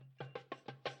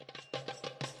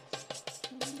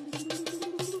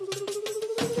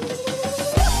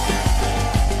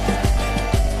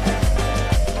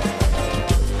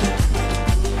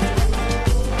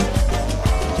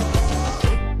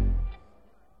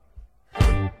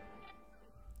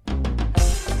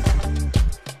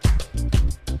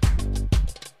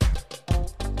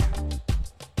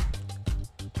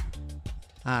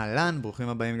אהלן, ברוכים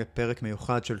הבאים לפרק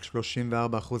מיוחד של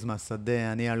 34%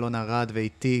 מהשדה. אני אלון ארד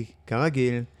ואיתי,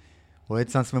 כרגיל, אוהד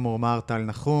סנס ממורמר, טל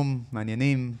נחום,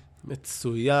 מעניינים.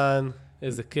 מצוין,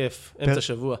 איזה כיף, אמצע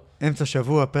שבוע. אמצע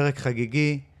שבוע, פרק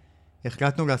חגיגי.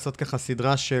 החלטנו לעשות ככה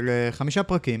סדרה של 5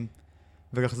 פרקים,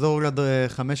 ולחזור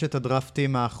לחמשת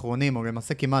הדראפטים האחרונים, או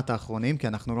למעשה כמעט האחרונים, כי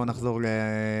אנחנו לא נחזור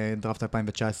לדראפט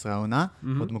 2019 העונה,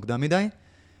 עוד מוקדם מדי,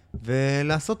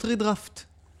 ולעשות רידראפט.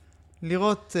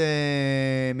 לראות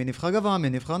מי נבחר גבוה, מי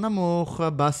נבחר נמוך,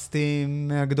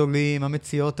 הבאסטים הגדולים,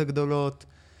 המציאות הגדולות,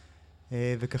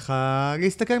 וככה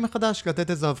להסתכל מחדש, לתת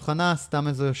איזו הבחנה, סתם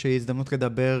איזושהי הזדמנות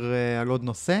לדבר על עוד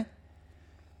נושא.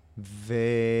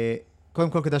 וקודם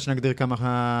כל כדאי שנגדיר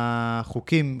כמה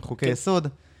חוקי יסוד.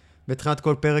 בתחילת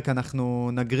כל פרק אנחנו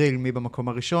נגריל מי במקום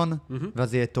הראשון,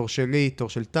 ואז יהיה תור שלי, תור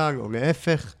של טל, או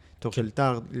להפך, תור של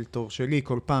טל, תור שלי,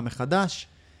 כל פעם מחדש.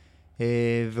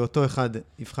 ואותו אחד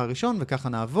יבחר ראשון, וככה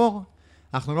נעבור.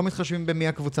 אנחנו לא מתחשבים במי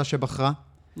הקבוצה שבחרה.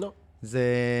 לא. זה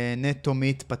נטו מי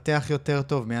יתפתח יותר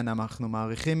טוב, מי אנחנו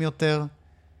מעריכים יותר.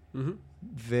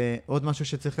 ועוד משהו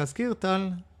שצריך להזכיר, טל,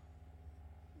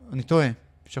 אני טועה.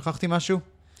 שכחתי משהו?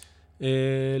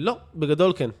 לא,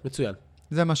 בגדול כן, מצוין.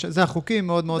 זה החוקים,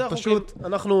 מאוד מאוד פשוט.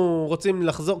 אנחנו רוצים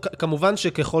לחזור, כמובן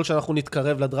שככל שאנחנו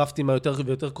נתקרב לדראפטים היותר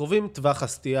ויותר קרובים, טווח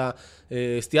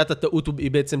סטיית הטעות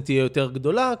היא בעצם תהיה יותר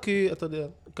גדולה, כי אתה יודע,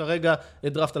 כרגע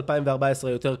דראפט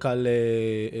 2014 יותר קל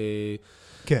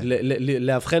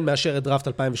להבחן מאשר דראפט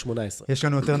 2018. יש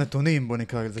לנו יותר נתונים, בוא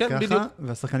נקרא לזה ככה, בדיוק.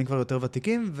 והשחקנים כבר יותר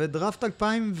ותיקים, ודראפט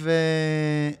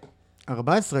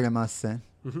 2014 למעשה,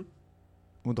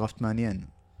 הוא דראפט מעניין.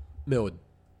 מאוד.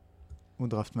 הוא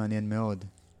דראפט מעניין מאוד.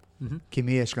 כי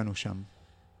מי יש לנו שם?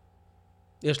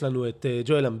 יש לנו את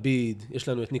ג'ואל אמביד, יש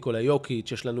לנו את ניקולה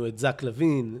יוקיץ', יש לנו את זק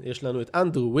לוין, יש לנו את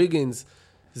אנדרו וויגינס.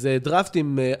 זה דראפט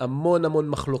עם המון המון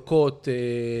מחלוקות,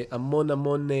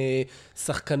 המון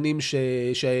שחקנים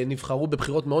שנבחרו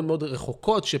בבחירות מאוד מאוד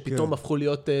רחוקות, שפתאום הפכו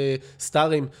להיות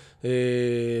סטארים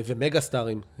ומגה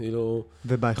סטארים.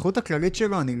 ובאיכות הכללית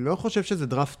שלו, אני לא חושב שזה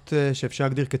דראפט שאפשר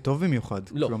להגדיר כטוב במיוחד.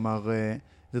 לא. כלומר,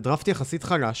 זה דראפט יחסית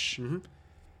חלש,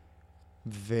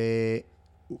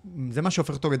 וזה מה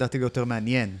שהופך אותו לדעתי ליותר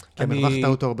מעניין, כי המרווח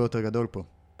טעות הרבה יותר גדול פה.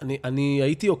 אני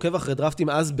הייתי עוקב אחרי דראפטים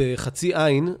אז בחצי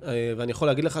עין, ואני יכול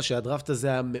להגיד לך שהדראפט הזה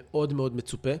היה מאוד מאוד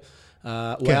מצופה.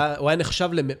 הוא היה נחשב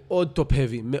למאוד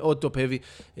טופ-האבי, מאוד טופ-האבי,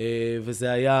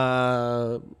 וזה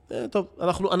היה... טוב,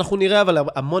 אנחנו נראה אבל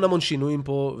המון שינויים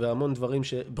פה, והמון דברים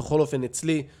שבכל אופן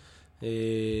אצלי...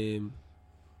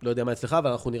 לא יודע מה אצלך,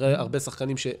 אבל אנחנו נראה הרבה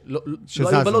שחקנים שלא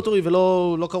היו בלוטרי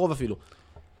ולא קרוב אפילו.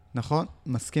 נכון,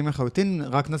 מסכים לחלוטין.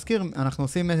 רק נזכיר, אנחנו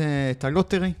עושים את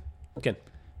הלוטרי. כן.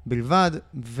 בלבד,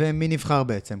 ומי נבחר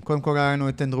בעצם? קודם כל היה לנו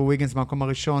את אנדרו וויגינס במקום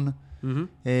הראשון,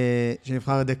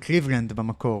 שנבחר על ידי קליבלנד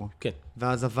במקור. כן.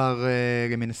 ואז עבר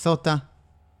למינסוטה.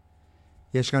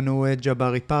 יש לנו את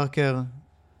ג'בארי פארקר,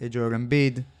 את ג'ואל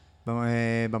אמביד,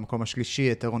 במקום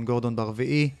השלישי, את אירון גורדון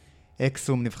ברביעי,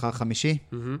 אקסום נבחר חמישי,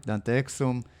 דנטה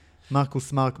אקסום,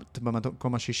 מרקוס מרקט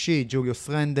במקום השישי, ג'וליוס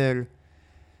רנדל,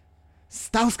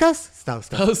 סטאוסקס,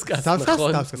 נבחר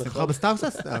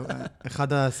בסטאוסקס,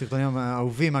 אחד הסרטונים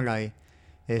האהובים עליי,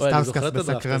 סטאוסקס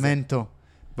בסקרמנטו,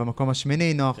 במקום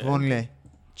השמיני, נוח וונלה,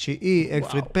 תשיעי,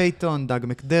 אלפריד פייטון, דאג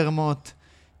מקדרמוט.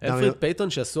 אלפריד פייטון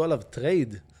שעשו עליו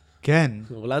טרייד. כן.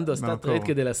 אורלנדו עשתה טרייד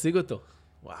כדי להשיג אותו.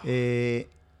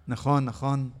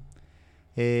 נכון.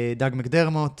 דאג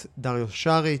מקדרמוט, דריו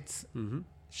שריץ',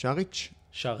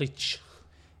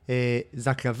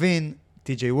 זק לוין,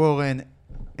 טי.ג'יי וורן,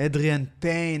 אדריאן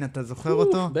פיין, אתה זוכר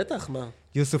אותו? בטח, מה?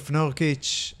 יוסוף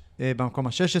נורקיץ' במקום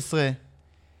ה-16.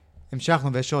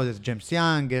 המשכנו ויש עוד את ג'יימס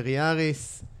יאנג, גרי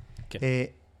אריס. כן.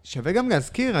 שווה גם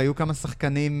להזכיר, היו כמה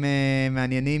שחקנים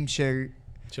מעניינים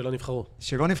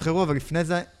שלא נבחרו, אבל לפני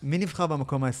זה, מי נבחר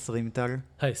במקום ה-20, טל?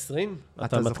 ה-20?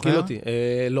 אתה מתקיל אותי.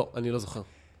 לא, אני לא זוכר.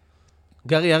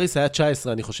 גרי אריס היה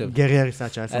 19, אני חושב. גרי אריס היה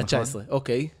 19, היה 19,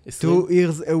 אוקיי. 2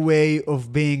 years away of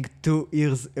being 2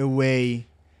 years away.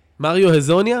 מריו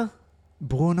הזוניה?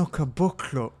 ברונו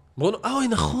קבוקלו. אוי,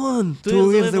 נכון. 2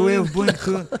 years away of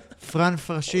being פרן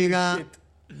פרשילה,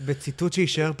 בציטוט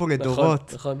שישאר פה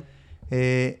לדורות. נכון.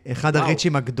 אחד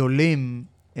הריצ'ים הגדולים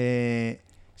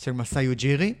של מסע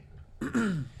יוג'ירי.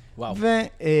 וואו.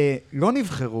 ולא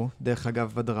נבחרו, דרך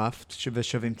אגב, בדראפט,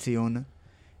 ושווים ציון.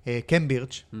 קם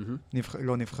בירץ',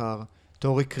 לא נבחר,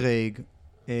 טורי קרייג,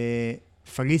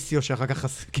 פליסיו שאחר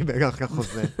כך קיבל אחר כך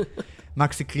חוזה,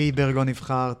 מקסי קליבר לא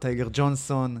נבחר, טיילר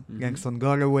ג'ונסון, גנגסון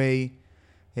גולווי,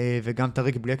 וגם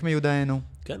טריק בלק מיודענו.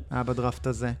 כן. היה בדראפט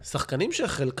הזה. שחקנים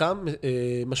שחלקם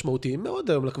משמעותיים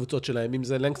מאוד היום לקבוצות שלהם, אם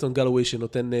זה לנגסטון גלווי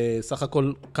שנותן סך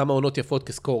הכל כמה עונות יפות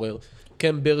כסקורר,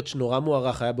 קם בירץ' נורא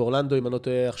מוערך, היה באורלנדו, אם אני לא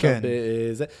טועה עכשיו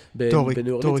בזה, בניו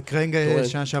אורלינס. טורי קרנג,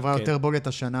 שנה שעברה יותר בולט,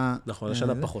 השנה... נכון,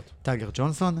 השנה פחות. טיילר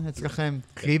ג'ונסון אצלכם,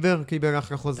 קליבר קיבל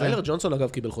אחלה חוזה. טיילר ג'ונסון אגב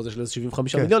קיבל חוזה של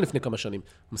 75 מיליון לפני כמה שנים.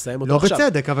 מסיים אותו עכשיו. לא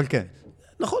בצדק, אבל כן.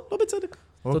 נכון, לא בצדק.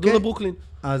 תודו לברוקלין.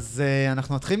 אז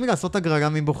אנחנו נתחילים לעשות הגרלה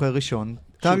מבוחר ראשון.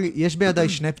 טל, יש בידיי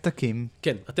 2 פתקים.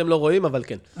 כן, אתם לא רואים, אבל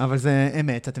כן. אבל זה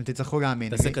אמת, אתם תצטרכו להאמין.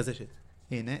 תעשה כזה ש...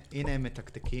 הנה הם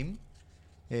מתקתקים.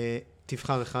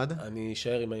 תבחר אחד. אני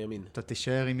אשאר עם הימין. אתה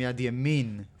תישאר עם יד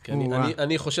ימין. כן,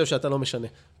 אני חושב שאתה לא משנה.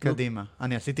 קדימה.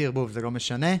 אני עשיתי ערבוב, זה לא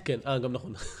משנה. כן, גם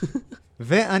נכון.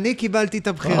 ואני קיבלתי את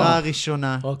הבחירה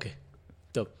הראשונה. אוקיי,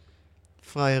 טוב.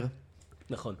 פרייר.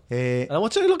 נכון.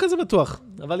 למרות שאני לא כזה בטוח,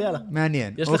 אבל יאללה.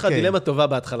 מעניין. יש לך דילמה טובה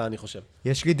בהתחלה, אני חושב.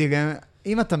 יש לי דילמה,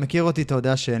 אם אתה מכיר אותי, אתה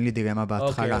יודע שאין לי דילמה בהתחלה.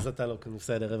 אוקיי, אז אתה לא,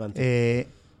 בסדר, הבנתי.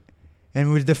 And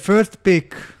with the first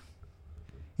pick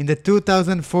in the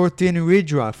 2014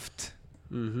 רידראפט,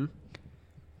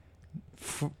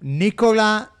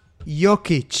 ניקולה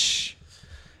יוקיץ'.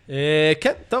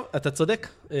 כן, טוב, אתה צודק.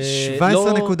 17.6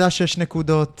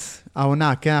 נקודות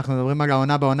העונה, כן, אנחנו מדברים על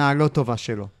העונה הלא טובה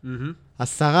שלו.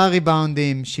 10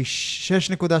 ריבאונדים,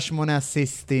 6.8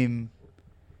 אסיסטים,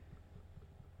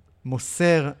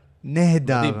 מוסר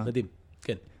נהדר. מדהים, מדהים,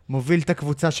 כן. מוביל את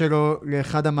הקבוצה שלו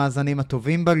לאחד המאזנים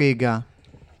הטובים בליגה.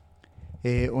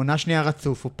 עונה שנייה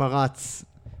רצוף, הוא פרץ,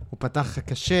 הוא פתח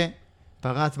קשה,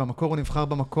 פרץ, במקור הוא נבחר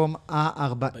במקום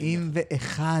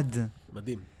ה-41.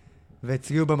 מדהים.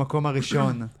 והצליעו במקום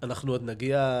הראשון. אנחנו עוד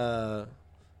נגיע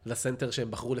לסנטר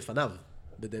שהם בחרו לפניו,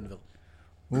 בדנבר.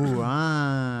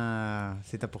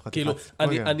 עשית פה חתיכת. כאילו,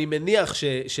 אני מניח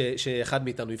שאחד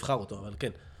מאיתנו יבחר אותו, אבל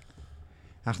כן.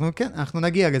 אנחנו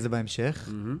נגיע לזה בהמשך.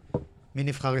 מי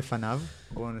נבחר לפניו?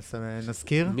 בואו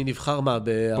נזכיר. מי נבחר מה?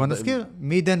 בואו נזכיר.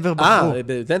 מי דנבר בחרו?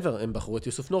 בדנבר הם בחרו את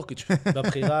יוסוף נורקיץ'.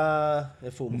 בבחירה,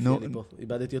 איפה הוא מופיע לי פה?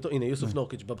 איבדתי אותו. הנה, יוסוף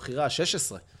נורקיץ', בבחירה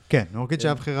ה-16. כן, נורקיץ'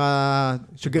 היה בחירה...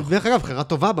 דרך אגב, בחירה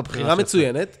טובה בבחירה. בחירה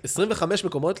מצוינת, 25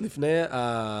 מקומות לפני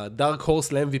הדארק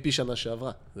הורס ל-MVP שנה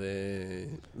שעברה.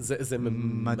 זה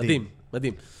מדהים,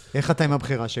 מדהים. איך אתה עם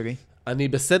הבחירה שלי? אני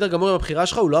בסדר גמור עם הבחירה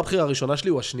שלך, הוא לא הבחירה הראשונה שלי,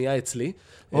 הוא השנייה אצלי.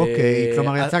 אוקיי,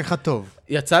 כלומר יצא לך טוב.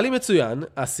 יצא לי מצוין,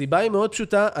 הסיבה היא מאוד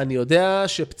פשוטה, אני יודע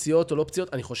שפציעות או לא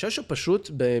פציעות, אני חושב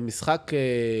שפשוט במשחק,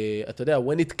 אתה יודע,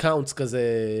 when it counts כזה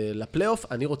לפלייאוף,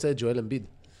 אני רוצה את ג'ואל אמביד.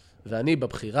 ואני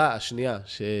בבחירה השנייה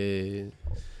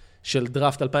של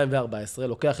דראפט 2014,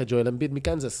 לוקח את ג'ואל אמביד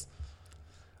מקנזס.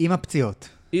 עם הפציעות.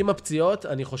 עם הפציעות,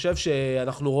 אני חושב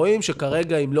שאנחנו רואים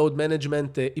שכרגע עם לואוד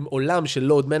מנג'מנט, עם עולם של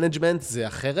לואוד מנג'מנט, זה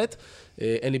אחרת.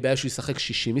 אין לי בעיה שהוא ישחק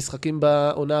 60 משחקים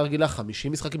בעונה הרגילה,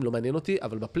 50 משחקים, לא מעניין אותי,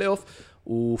 אבל בפלייאוף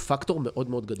הוא פקטור מאוד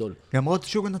מאוד גדול. למרות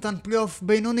שהוא נתן פלייאוף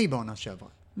בינוני בעונה שעברה.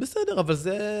 בסדר, אבל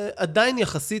זה עדיין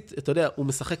יחסית, אתה יודע, הוא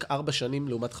משחק 4 שנים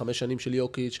לעומת 5 שנים של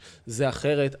יוקיץ', זה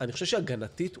אחרת. אני חושב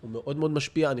שהגנתית הוא מאוד מאוד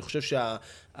משפיע, אני חושב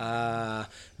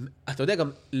אתה יודע,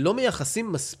 גם לא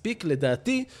מייחסים מספיק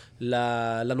לדעתי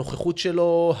לנוכחות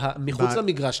שלו מחוץ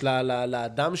למגרש,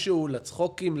 לאדם שהוא,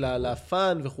 לצחוקים,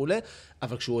 לפן וכו'.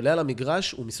 אבל כשהוא עולה על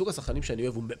המגרש, הוא מסוג השחקנים שאני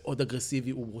אוהב, הוא מאוד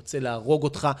אגרסיבי, הוא רוצה להרוג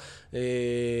אותך,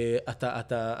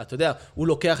 אתה יודע, הוא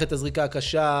לוקח את הזריקה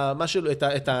הקשה,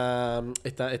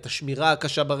 את השמירה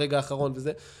הקשה ברגע האחרון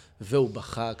וזה, והוא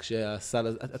בכה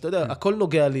כשהסל, אתה יודע, הכל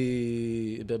נוגע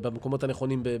לי במקומות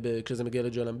הנכונים כשזה מגיע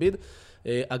לג'ואל אמביד.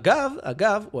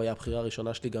 אגב, הוא היה הבחירה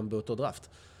הראשונה שלי גם באותו דראפט.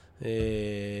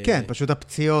 כן, פשוט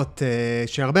הפציעות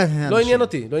שהרבה אנשים...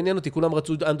 לא עניין אותי, כולם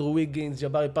רצו אנדרו וויגינס,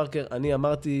 ג'בארי פארקר, אני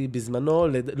אמרתי בזמנו,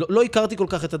 לא הכרתי כל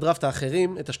כך את הדראפט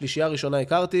האחרים, את השלישייה הראשונה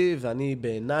הכרתי, ואני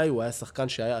בעיניי, הוא היה שחקן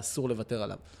שהיה אסור לוותר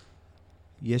עליו.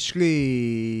 יש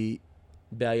לי...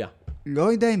 בעיה.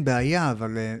 לא יודע אם בעיה,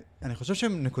 אבל אני חושב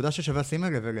שנקודה ששווה שימה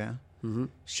לב אליה,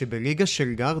 שבליגה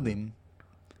של גארדים,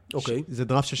 זה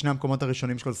דראפט ששני המקומות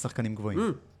הראשונים שלו זה שחקנים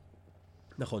גבוהים.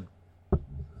 נכון.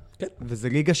 כן. וזה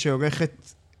ליגה שהולכת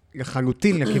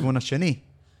לחלוטין לכיוון השני.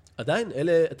 עדיין,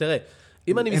 אלה, תראה,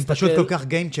 אם אני מסתכל... הם פשוט כל כך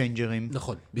game changers.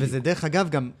 נכון. וזה דרך אגב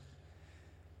גם,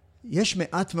 יש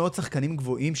מעט מאוד שחקנים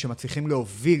גבוהים שמצליחים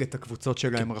להוביל את הקבוצות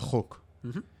שלהם רחוק.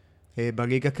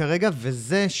 בליגה כרגע,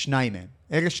 וזה שניים מהם.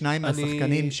 אלה שניים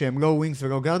מהשחקנים שהם לא ווינגס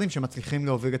ולא גארדים, שמצליחים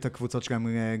להוביל את הקבוצות שלהם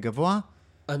גבוה.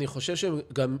 אני חושב שהם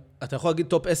גם, אתה יכול להגיד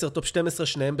טופ 10, טופ 12,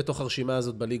 שניהם בתוך הרשימה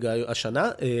הזאת בליגה השנה,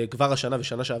 כבר השנה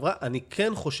ושנה שעברה. אני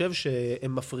כן חושב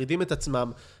שהם מפרידים את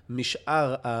עצמם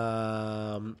משאר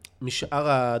משאר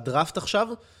הדראפט עכשיו,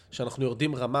 שאנחנו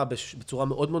יורדים רמה בצורה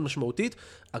מאוד מאוד משמעותית.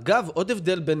 אגב, עוד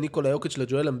הבדל בין ניקולה יוקיץ'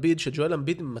 לג'ואל אמביד, שג'ואל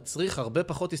אמביד מצריך הרבה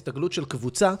פחות הסתגלות של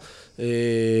קבוצה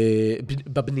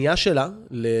בבנייה שלה,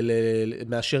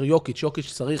 מאשר יוקיץ'.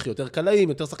 יוקיץ' צריך יותר קלעים,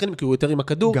 יותר שחקנים, כי הוא יותר עם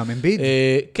הכדור. גם אמביד.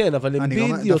 כן, אבל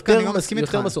אמביד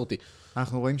יותר מסורתי.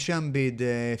 אנחנו רואים שאמביד,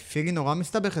 פילי נורא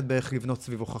מסתבכת באיך לבנות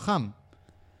סביבו חכם.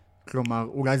 כלומר,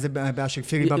 אולי זה בעיה של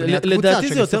פילי בבניית קבוצה.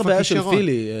 לדעתי זה יותר בעיה של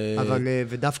פילי. אבל,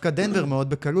 ודווקא דנבר מאוד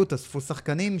בקלות, אספו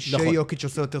שחקנים שיוקיץ'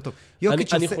 עושה יותר טוב.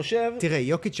 אני חושב... תראה,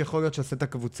 יוקיץ' יכול להיות שעושה את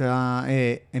הקבוצה,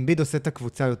 אמביד עושה את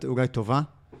הקבוצה אולי טובה.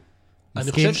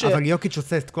 אבל יוקיץ'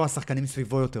 עושה את כל השחקנים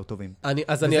סביבו יותר טובים.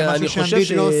 אז אני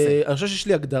חושב שיש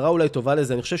לי הגדרה אולי טובה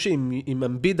לזה. אני חושב שעם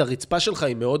אמביד הרצפה שלך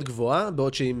היא מאוד גבוהה,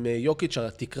 בעוד שעם יוקיץ'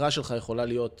 התקרה שלך יכולה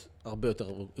להיות הרבה יותר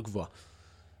גבוהה.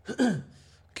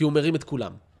 כי הוא מרים את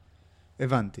כולם.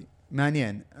 הבנתי.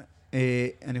 מעניין.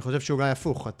 אני חושב שאולי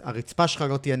הפוך. הרצפה שלך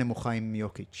לא תהיה נמוכה עם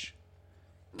יוקיץ'.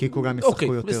 כי כולם ישחקו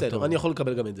יותר טוב. אוקיי, בסדר. אני יכול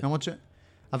לקבל גם את זה.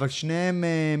 אבל שניהם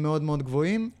מאוד מאוד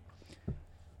גבוהים.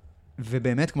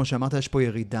 ובאמת, כמו שאמרת, יש פה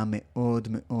ירידה מאוד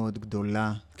מאוד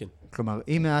גדולה. כן. כלומר,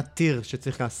 אם הטיר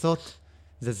שצריך לעשות,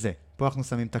 זה. פה אנחנו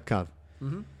שמים את הקו.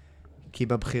 כי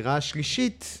בבחירה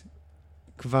השלישית,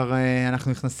 כבר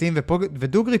אנחנו נכנסים,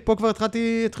 ודוגרי, פה כבר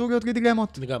התחילו להיות לי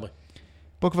דילמות. לגמרי.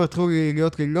 פה כבר התחילו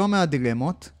להיות לי לא מעט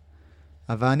דילמות,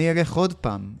 אבל אני אלך עוד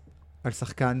פעם על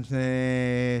שחקן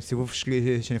סיבוב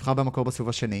שנבחר במקור בסיבוב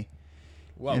השני.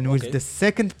 And with the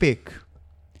second pick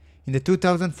in the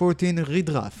 2014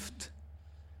 רידראפט,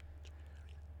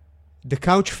 the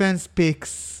couch fans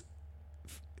picks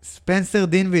ספנסר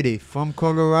דינווידי from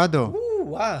Colorado.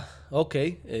 וואו,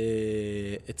 אוקיי.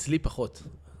 אצלי פחות.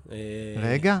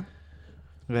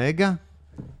 רגע.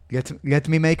 Let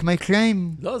me make my claim.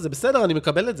 לא, זה בסדר, אני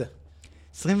מקבל את זה.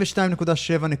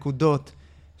 22.7 נקודות,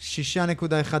 6.1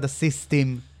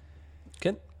 אסיסטים.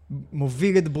 כן.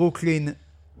 מוביל את ברוקלין.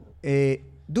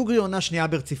 דוגרי עונה שנייה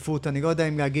ברציפות, אני לא יודע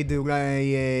אם להגיד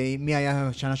אולי מי היה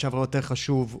שנה שעברה יותר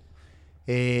חשוב,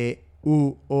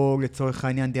 הוא או לצורך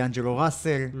העניין דיאנג'לו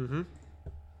ראסל,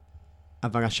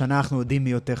 אבל השנה אנחנו יודעים מי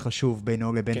יותר חשוב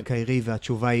בינו לבין קיירי,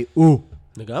 והתשובה היא הוא.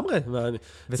 לגמרי.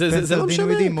 וספנסר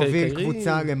דינווידי מוביל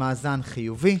קבוצה למאזן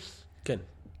חיובי. כן.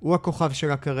 הוא הכוכב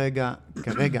שלה כרגע,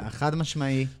 אחד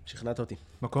משמעי. שכנעת אותי.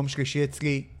 מקום שלישי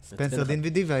אצלי, ספנסר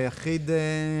דינווידי, והיחיד...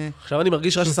 עכשיו אני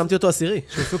מרגיש ששמתי אותו עשירי.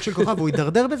 שהוא סוג של כוכב, הוא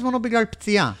ידרדר בזמנו בגלל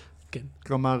פציעה. כן.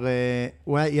 כלומר,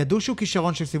 ידעו שהוא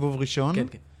כישרון של סיבוב ראשון, כן.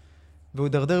 והוא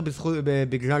ידרדר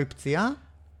בגלל פציעה.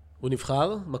 הוא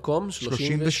נבחר מקום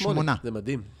 38. זה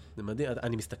מדהים. זה מדהים.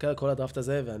 אני מסתכל על כל הדראפט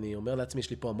הזה, ואני אומר לעצמי, יש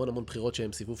לי פה המון בחירות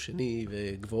שהן סיבוב שני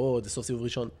וגבוהות, זה סוף סיבוב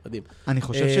ראשון, מדהים. אני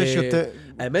חושב שיש יותר...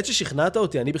 האמת ששכנעת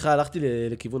אותי, אני בכלל הלכתי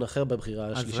לכיוון אחר בבחירה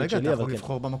השלישית שלי, אבל כן. אז רגע, אתה יכול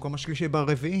לבחור במקום השלישי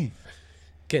ברביעי.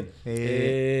 כן.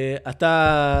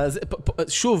 אתה...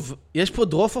 שוב, יש פה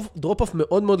דרופ-אוף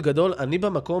מאוד מאוד גדול, אני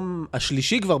במקום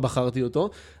השלישי כבר בחרתי אותו,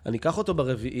 אני אקח אותו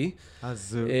ברביעי.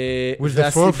 אז...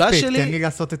 והסיבה שלי... תן לי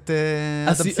לעשות את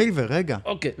אדם סילבר, רגע.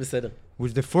 אוקיי, בסדר.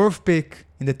 With the fourth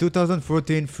pick in the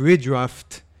 2014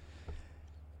 רידראפט,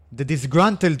 the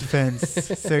disgruntled fans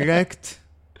select...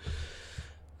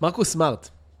 מרקוס סמארט.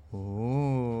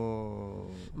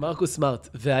 מרקוס סמארט.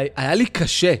 והיה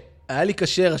לי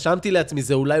קשה, רשמתי לעצמי,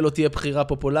 זה אולי לא תהיה בחירה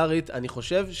פופולרית, אני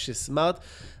חושב שסמארט,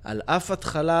 על אף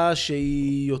התחלה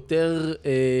שהיא יותר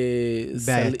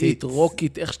סלעית,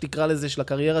 רוקית, איך שתקרא לזה, של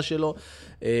הקריירה שלו,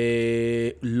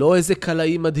 לא איזה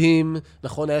קלעי מדהים,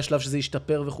 נכון, היה שלב שזה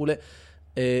ישתפר וכו',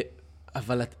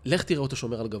 אבל לך תראה אותו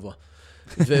שומר על גבוה.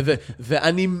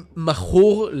 ואני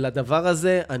מכור לדבר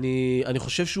הזה, אני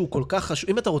חושב שהוא כל כך חשוב,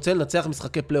 אם אתה רוצה לנצח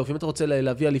משחקי פלייאוף, אם אתה רוצה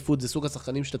להביא אליפות, זה סוג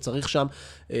השחקנים שאתה צריך שם,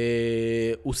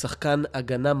 הוא שחקן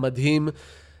הגנה מדהים,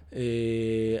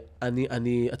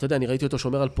 אתה יודע, אני ראיתי אותו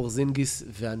שומר על פורזינגיס,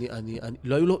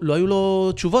 לא היו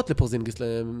לו תשובות לפורזינגיס,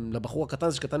 לבחור הקטן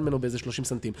הזה שקטן ממנו באיזה 30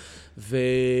 סנטים,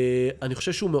 ואני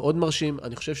חושב שהוא מאוד מרשים,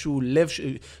 אני חושב שהוא לב,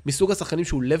 מסוג השחקנים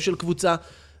שהוא לב של קבוצה,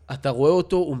 אתה רואה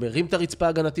אותו, הוא מרים את הרצפה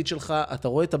ההגנתית שלך, אתה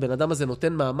רואה את הבן אדם הזה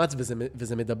נותן מאמץ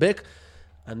וזה מדבק.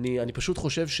 אני פשוט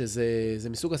חושב שזה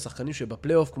מסוג השחקנים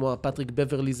שבפלייאוף, כמו הפטריק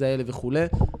בברליז האלה וכו',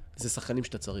 זה שחקנים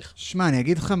שאתה צריך. שמע, אני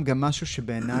אגיד לכם גם משהו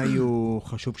שבעיניי הוא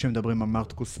חשוב כשמדברים על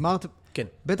מרקוס סמארט. כן.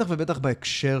 בטח ובטח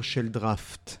בהקשר של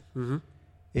דראפט.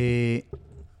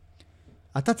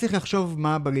 אתה צריך לחשוב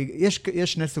מה בליגה,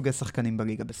 יש שני סוגי שחקנים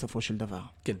בליגה בסופו של דבר.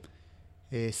 כן.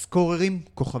 סקוררים,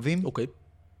 כוכבים. אוקיי.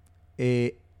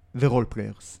 ורול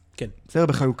פליירס. כן. בסדר,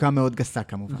 בחלוקה מאוד גסה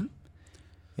כמובן.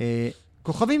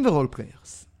 כוכבים ורול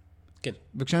פליירס. כן.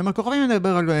 וכשאני אומר כוכבים, אני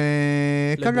מדבר על...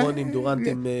 לברונים,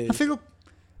 דורנטים...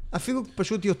 אפילו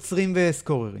פשוט יוצרים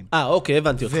וסקוררים. אוקיי,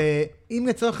 הבנתי אותך. ואם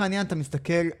לצורך העניין אתה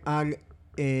מסתכל על,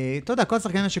 אתה יודע, כל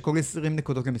השחקנים שקוראים 20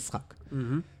 נקודות למשחק.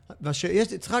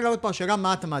 צריכה לעלות פה השאלה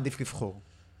מה אתה מעדיף לבחור,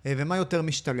 ומה יותר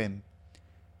משתלם.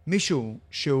 מישהו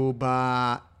שהוא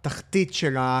בתחתית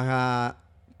של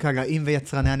הקלעים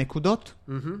ויצרני הנקודות,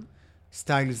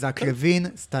 סטייל זק לוין,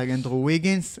 סטייל אנדרו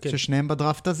וויגינס, ששניהם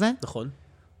בדראפט הזה. נכון.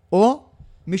 או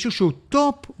מישהו שהוא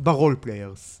טופ ברול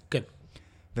פליירס. כן.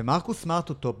 ומרקוס סמארט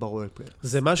הוא טופ ברול פליירס.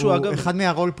 זה משהו, הוא אגב... אחד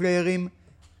מהרול פליירים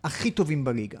הכי טובים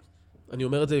בליגה. אני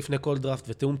אומר את זה לפני כל דראפט,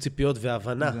 ותאום ציפיות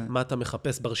והבנה מה אתה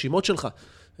מחפש ברשימות שלך.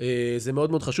 זה מאוד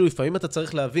מאוד חשוב. לפעמים אתה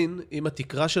צריך להבין אם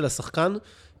התקרה של השחקן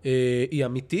היא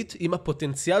אמיתית, אם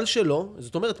הפוטנציאל שלו,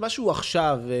 זאת אומרת, משהו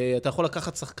עכשיו, אתה יכול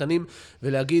לקחת שחקנים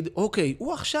ולהגיד, אוקיי,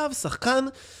 הוא עכשיו שחקן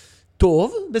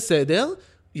טוב, בסדר,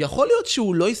 יכול להיות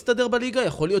שהוא לא יסתדר בליגה,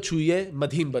 יכול להיות שהוא יהיה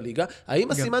מדהים בליגה.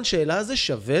 האם הסימן שאלה הזה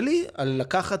שווה לי על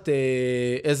לקחת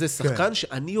איזה שחקן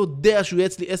שאני יודע שהוא יהיה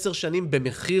אצלי 10 שנים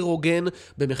במחיר הוגן,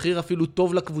 במחיר אפילו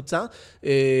טוב לקבוצה,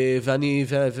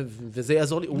 וזה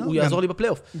יעזור לי, הוא יעזור לי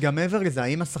בפלייאוף. גם מעבר לזה,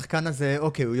 האם השחקן הזה,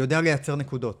 אוקיי, הוא יודע לייצר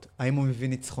נקודות. האם הוא מביא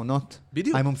ניצחונות?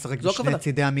 בדיוק. האם הוא משחק בשני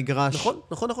צידי המגרש?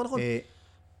 נכון.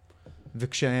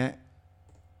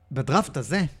 וכשבדראפט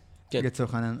הזה,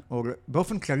 לצורך העניין, או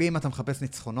באופן כללי, אם אתה מחפש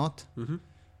ניצחונות,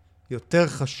 יותר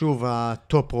חשוב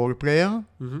הטופ רול פלייר,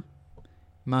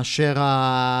 מאשר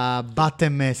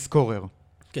הבאטם סקורר,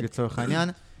 לצורך העניין.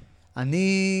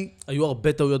 היו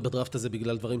הרבה טעויות בדראפט הזה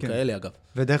בגלל דברים כאלה, אגב.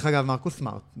 ודרך אגב, מרקוס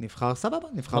סמארט נבחר סבבה,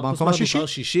 נבחר במקום השישי. נבחר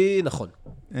שישי, נכון.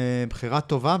 בחירה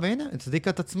טובה, והנה, הצדיקה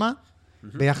את עצמה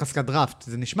ביחס לדראפט.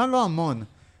 זה נשמע לא המון.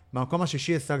 במקום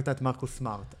השישי השגת את מרקוס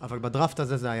סמארט, אבל בדראפט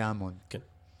הזה זה היה המון. כן.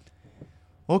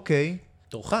 אוקיי.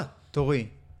 תורך. תורי.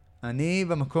 אני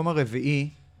במקום הרביעי,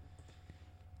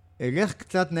 אלך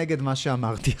קצת נגד מה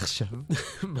שאמרתי עכשיו.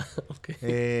 אוקיי.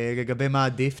 לגבי מה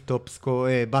עדיף, טופ סקור,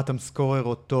 בטם סקורר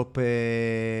או טופ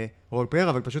רול פלייר,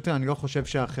 אבל פשוט אני לא חושב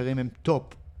שהאחרים הם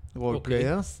טופ רול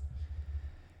פליירס.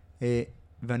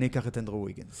 ואני אקח את אנדרו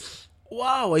וויגינס.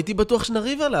 וואו, הייתי בטוח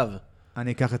שנריב עליו.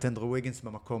 אני אקח את אנדרו וויגינס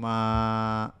במקום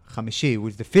החמישי,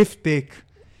 with the fifth pick.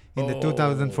 In the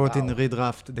 2014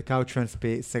 רידראפט, the couch fans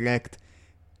select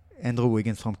Andrew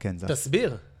Wiggins from Kansas.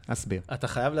 תסביר. אסביר. אתה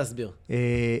חייב להסביר.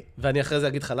 ואני אחרי זה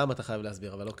אגיד לך למה אתה חייב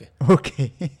להסביר, אבל אוקיי. אוקיי.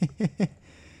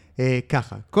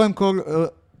 ככה. קודם כל,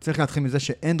 צריך להתחיל מזה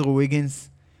שאנדרו ויגינס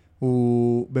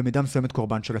הוא במידה מסוימת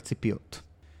קורבן של הציפיות.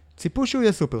 ציפו שהוא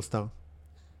יהיה סופרסטאר.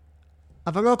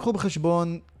 אבל לא לקחו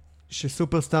בחשבון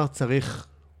שסופרסטאר צריך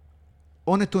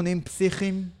או נתונים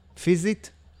פסיכיים,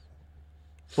 פיזית,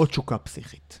 או תשוקה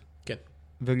פסיכית. כן.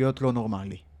 ולהיות לא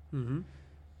נורמלי.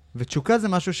 ותשוקה זה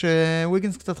משהו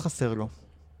שוויגינס קצת חסר לו.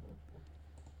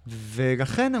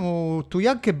 ולכן הוא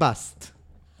תויג כבאסט.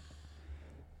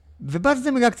 ובאסט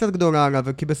זה מילה קצת גדולה עליו,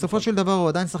 כי בסופו של דבר הוא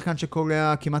עדיין שחקן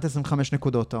שקולע כמעט 25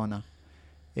 נקודות העונה.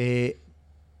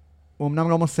 הוא אמנם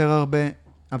לא מוסר הרבה,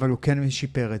 אבל הוא כן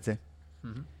שיפר את זה.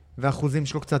 והאחוזים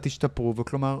שלו קצת השתפרו,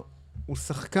 וכלומר, הוא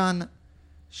שחקן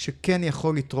שכן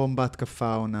יכול לתרום בהתקפה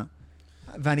העונה.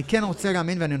 ואני כן רוצה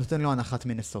להאמין, ואני נותן לו הנחת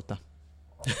מינסוטה.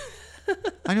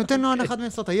 אני נותן לו הנחת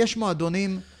מינסוטה. יש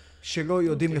מועדונים שלא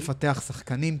יודעים לפתח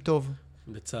שחקנים טוב.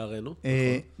 לצערנו.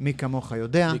 מי כמוך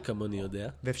יודע. מי כמוני יודע.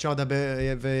 ואפשר לדבר,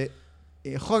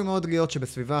 ויכול מאוד להיות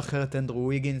שבסביבה אחרת אנדרו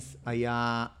ויגינס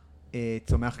היה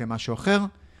צומח למשהו אחר.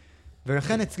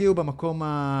 ולכן אצלי הוא במקום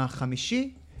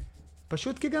החמישי,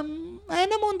 פשוט כי גם אין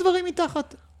המון דברים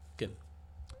מתחת. כן.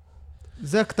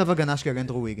 זה הכתב הגנה שלי על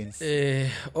אנדרו ויגינס.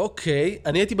 אוקיי,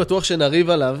 אני הייתי בטוח שנריב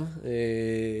עליו.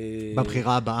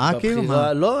 בבחירה הבאה, כאילו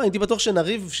מה? לא, הייתי בטוח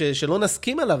שנריב, שלא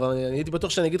נסכים עליו. אני הייתי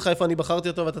בטוח שאני אגיד לך איפה אני בחרתי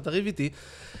אותו ואתה תריב איתי.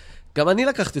 גם אני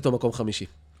לקחתי אותו מקום חמישי.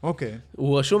 אוקיי.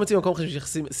 הוא רשום אצלי מקום חמישי,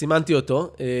 סימנתי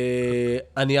אותו.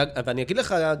 ואני אגיד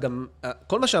לך גם,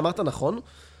 כל מה שאמרת נכון,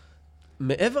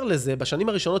 מעבר לזה, בשנים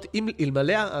הראשונות, אם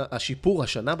אלמלא השיפור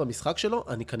השנה במשחק שלו,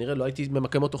 אני כנראה לא הייתי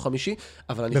ממקם אותו חמישי,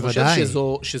 אבל אני חושב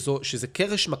שזה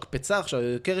קרש מקפצה עכשיו,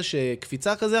 קרש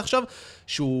קפיצה כזה עכשיו,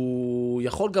 שהוא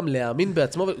יכול גם להאמין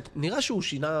בעצמו, נראה שהוא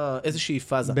שינה איזושהי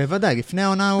פאזה. בוודאי, לפני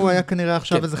העונה הוא היה כנראה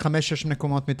עכשיו איזה 5-6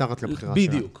 מקומות מתחת לבחירה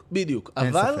שלה. בדיוק.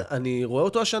 אבל אני רואה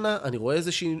אותו השנה, אני רואה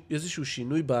איזשהו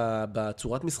שינוי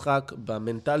בצורת משחק,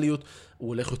 במנטליות, הוא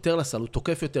הולך יותר לסל, הוא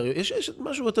תוקף יותר. יש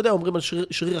משהו, אתה יודע, אומרים על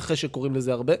שריר אחרי שקוראים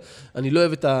לזה הרבה. אני לא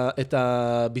אוהב את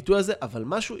הביטוי הזה, אבל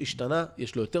משהו השתנה,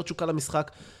 יש לו יותר תשוקה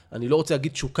למשחק. אני לא רוצה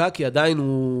להגיד תשוקה, כי עדיין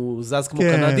הוא זז כמו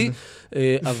קנדי.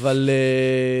 אבל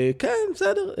כן,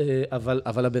 בסדר.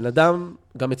 אבל הבן אדם,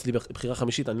 גם אצלי בבחירה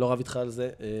חמישית, אני לא רב איתך על זה.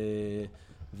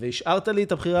 והשארת לי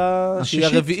את הבחירה שהיא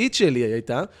הרביעית שלי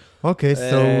הייתה. אוקיי,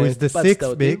 so with the sixth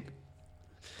pick.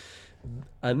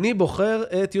 אני בוחר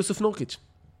את יוסף נורקיץ'.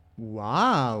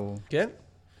 וואו. כן?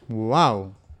 וואו.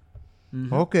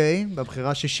 אוקיי,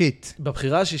 בבחירה השישית.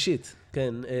 בבחירה השישית,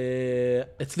 כן.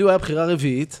 אצלי הוא היה בחירה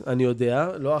רביעית, אני יודע,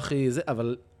 לא הכי זה,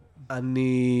 אבל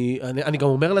אני גם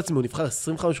אומר לעצמי, הוא נבחר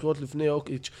 25 בחירות לפני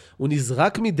יוקיץ', הוא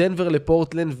נזרק מדנבר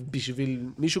לפורטלנד בשביל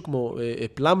מישהו כמו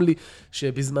פלמלי,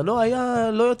 שבזמנו היה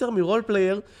לא יותר מרול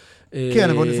פלייר. כן,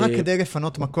 אבל הוא נזרק כדי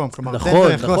לפנות מקום, כלומר, נכון,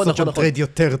 דנבר יכול לעשות שם טרייד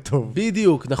יותר טוב.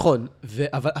 בדיוק, נכון.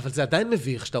 אבל זה עדיין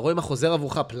מביך, שאתה רואה מה חוזר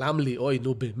עבורך, פלמלי, אוי,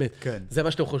 נו באמת. כן. זה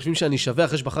מה שאתם חושבים שאני שווה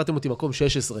אחרי שבחרתם אותי מקום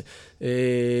 16.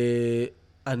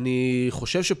 אני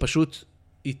חושב שפשוט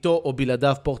איתו או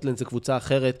בלעדיו פורטלנד זה קבוצה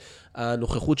אחרת,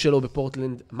 הנוכחות שלו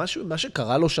בפורטלנד, מה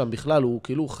שקרה לו שם בכלל, הוא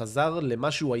כאילו חזר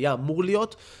למה שהוא היה אמור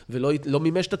להיות, ולא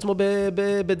מימש את עצמו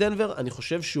בדנבר. אני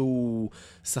חושב שהוא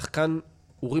שחקן,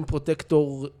 הוא רים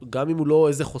פרוטקטור, גם אם הוא לא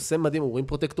איזה חוסם מדהים, הוא רים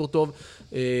פרוטקטור טוב,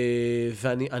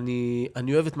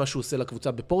 ואני אוהב את מה שהוא עושה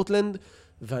לקבוצה בפורטלנד,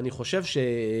 ואני חושב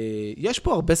שיש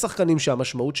פה הרבה שחקנים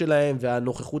שהמשמעות שלהם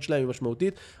והנוכחות שלהם היא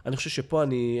משמעותית. אני חושב שפה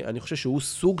אני חושב שהוא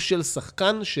סוג של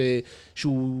שחקן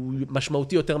שהוא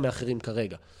משמעותי יותר מאחרים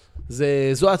כרגע.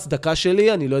 זו ההצדקה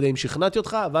שלי, אני לא יודע אם שכנעתי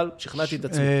אותך, אבל שכנעתי את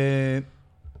עצמי.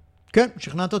 כן,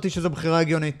 שכנעת אותי שזו בחירה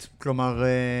הגיונית. כלומר,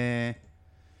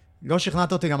 לא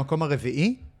שכנעת אותי למקום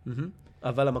הרביעי,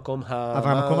 אבל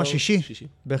המקום השישי,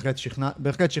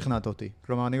 בהחלט שכנעת אותי.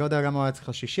 כלומר, אני לא יודע למה הוא היה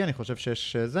צריך שישי, אני חושב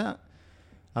שיש זה,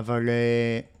 אבל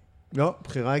לא,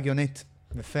 בחירה הגיונית.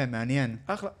 יפה, מעניין.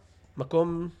 אחלה.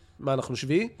 מקום, מה, אנחנו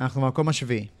שביעי? אנחנו במקום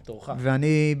השביעי. תורך.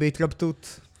 ואני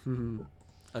בהתלבטות.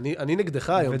 אני נגדך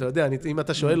היום, אתה יודע, אם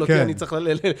אתה שואל אותי, אני צריך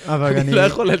אני לא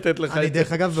יכול לתת לך. אני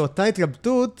דרך אגב, באותה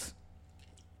התלבטות,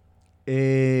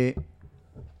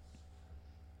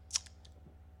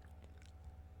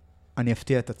 אני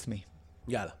אפתיע את עצמי.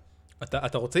 יאללה.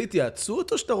 אתה רוצה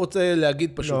התייעצות או שאתה רוצה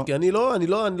להגיד פשוט? לא. כי אני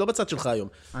לא בצד שלך היום.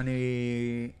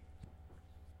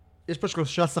 יש פה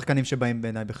 3 שחקנים שבאים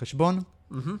בעיניי בחשבון,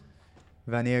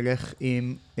 ואני אלך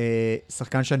עם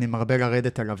שחקן שאני מרבה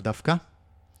לרדת עליו דווקא,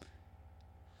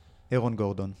 אירון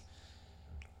גורדון.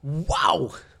 וואו!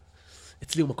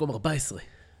 אצלי הוא מקום 14.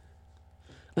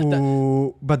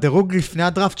 הוא בדירוג לפני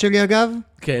הדראפט שלי אגב,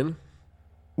 כן.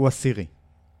 הוא 10.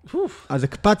 אז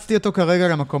הקפצתי אותו כרגע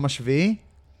למקום השביעי.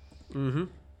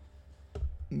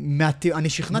 אני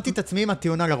שכנעתי את עצמי עם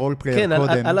הטיעון על הרול פלייר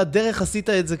קודם. כן, על הדרך עשית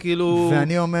את זה כאילו...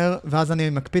 ואני אומר, ואז אני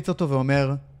מקפיץ אותו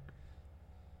ואומר,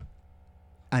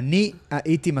 אני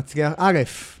הייתי מצליח,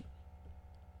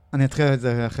 אני אתחיל את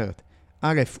זה אחרת.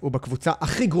 הוא בקבוצה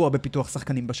הכי גרועה בפיתוח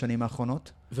שחקנים בשנים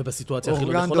האחרונות. ובסיטואציה הכי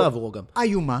לא נכונה עבורו גם.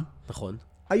 איומה. נכון.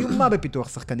 איומה בפיתוח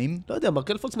שחקנים. לא יודע,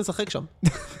 מרקל פולץ משחק שם.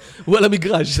 הוא על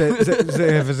המגרש.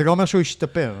 וזה לא אומר שהוא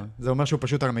ישתפר, זה אומר שהוא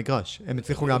פשוט על המגרש. הם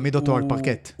הצליחו להעמיד אותו על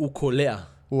פרקט. הוא קולע.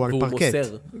 הוא על פרקט.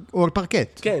 הוא על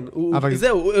פרקט. כן,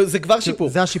 זהו, זה כבר שיפור.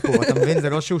 זה השיפור, אתה מבין? זה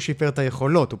לא שהוא שיפר את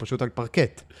היכולות, הוא פשוט על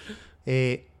פרקט.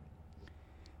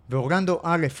 ואורלנדו,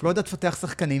 לא יודע תפתח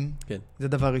שחקנים, זה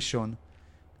דבר ראשון.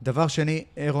 דבר שני,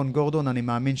 אירון גורדון, אני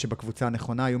מאמין שבקבוצה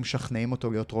הנכונה היו משכנעים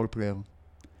אותו להיות רול פלייר.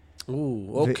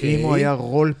 ואם הוא היה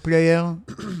רול פלייר,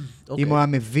 אם הוא היה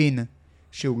מבין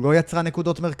שהוא לא יצרה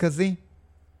נקודות מרכזי,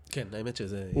 כן, האמת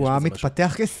שזה... הוא היה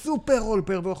מתפתח כסופר רול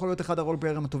פלייר, והוא יכול להיות אחד הרול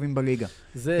פליירים הטובים בליגה.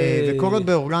 וכל עוד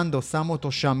באורלנדו, שמו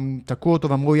אותו שם, תקעו אותו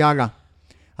ואמרו, יאללה,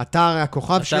 אתה הרי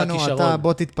הכוכב שלנו, אתה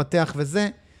בוא תתפתח וזה,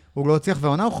 הוא לא הצליח,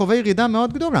 והעונה הוא חווה ירידה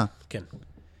מאוד גדולה. כן.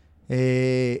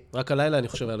 רק הלילה אני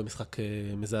חושב היה לו משחק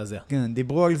מזעזע. כן,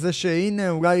 דיברו על זה שהנה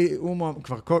אולי הוא,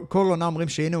 כבר כל עונה אומרים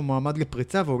שהנה הוא מועמד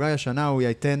לפריצה, ואולי השנה הוא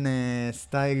ייתן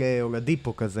סטייל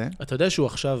אולדיפו כזה. אתה יודע שהוא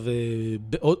עכשיו,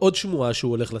 עוד שמועה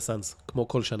שהוא הולך לסאנס, כמו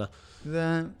כל שנה.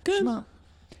 זה, שמע.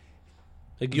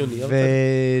 הגיוני.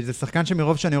 וזה שחקן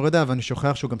שמרוב שאני יורד אבל אני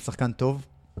שוכח שהוא גם שחקן טוב.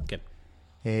 כן.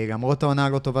 למרות העונה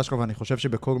הלא טובה שלו, ואני חושב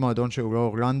שבכל מועדון שהוא לא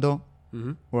אורלנדו,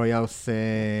 הוא היה עושה...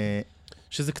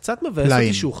 שזה קצת מבאס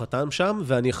אותי שהוא חתם שם,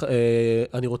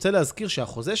 ואני רוצה להזכיר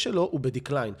שהחוזה שלו הוא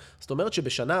בדקליין. זאת אומרת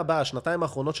שבשנה הבאה, השנתיים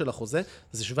האחרונות של החוזה,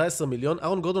 זה 17 מיליון.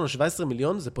 אהרון גורדון, 17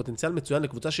 מיליון, זה פוטנציאל מצוין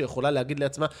לקבוצה שיכולה להגיד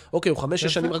לעצמה, אוקיי, הוא 5-6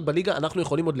 שנים רק בליגה, אנחנו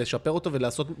יכולים עוד לשפר אותו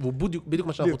ולעשות, והוא בדיוק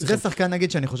מה שאנחנו צריכים. זה שחקן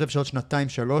נגיד שאני חושב שעוד 2-3,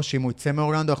 אם הוא יצא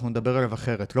מאורלנדו, אנחנו נדבר עליו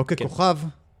אחרת. לא ככוכב,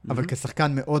 אבל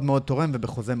כשחקן מאוד מאוד תורם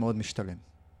ובחוזה מאוד משתלם.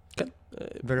 כן,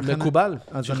 מקובל.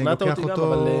 אז אני לוקח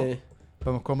אותו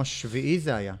במקום השביעי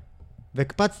זה היה.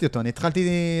 והקפצתי אותו, אני התחלתי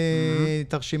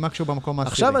את הרשימה כשהוא במקום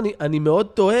העשירי. עכשיו אני מאוד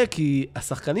טועה, כי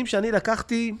השחקנים שאני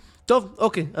לקחתי, טוב,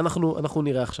 אוקיי, אנחנו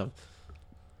נראה עכשיו.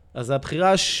 אז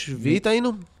הבחירה השביעית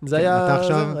היינו? זה היה... אתה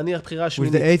עכשיו? אני הבחירה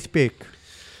השמינית. with the 8th pick.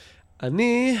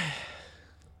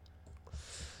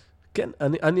 כן,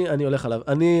 אני הולך עליו.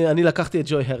 אני לקחתי את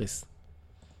ג'וי הריס.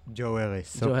 ג'ו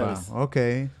הריס,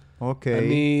 אוקיי.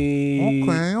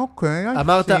 אוקיי. אוקיי.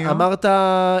 אמרת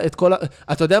את כל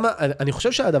אתה יודע מה, אני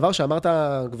חושב שהדבר שאמרת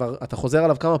כבר, אתה חוזר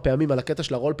עליו כמה פעמים על הקטע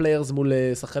של הרול פליירס מול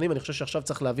שחקנים, אני חושב שעכשיו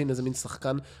צריך להבין איזה מין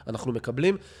שחקן אנחנו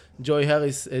מקבלים.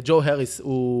 ג'ו הריס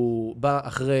הוא בא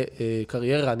אחרי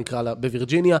קריירה, נקרא לה,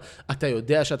 בווירג'יניה, אתה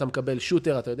יודע שאתה מקבל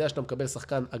שוטר, אתה יודע שאתה מקבל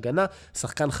שחקן הגנה,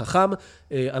 שחקן חכם,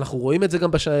 אנחנו רואים את זה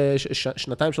גם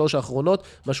בשנתיים, שלוש האחרונות,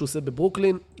 מה שהוא עושה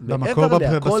בברוקלין.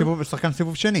 במקור בשחקן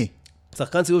סיבוב שני.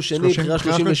 שחקן סיבוב שני, בחירה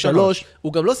 33,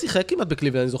 הוא גם לא שיחק כמעט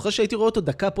בקליבלנד, אני זוכר שהייתי רואה אותו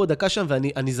דקה פה, דקה שם,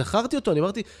 ואני זכרתי אותו, אני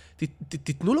אמרתי,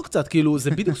 תיתנו לו קצת, כאילו,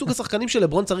 זה בדיוק סוג השחקנים של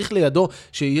לברון צריך לידו,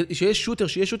 שיש שוטר,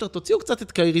 תוציאו קצת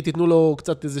את קיירי, תיתנו לו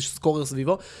קצת איזה סקורר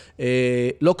סביבו.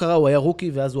 לא קרה, הוא היה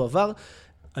רוקי, ואז הוא עבר.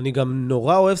 אני גם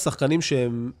נורא אוהב שחקנים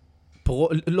שהם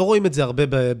לא רואים את זה הרבה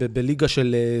בליגה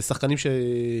של שחקנים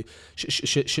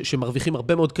שמרוויחים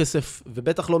הרבה מאוד כסף,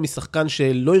 ובטח לא משחקן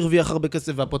שלא הרוויח הרבה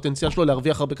כסף, והפוטנציאל שלו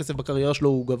להרוויח הרבה כסף בקריירה שלו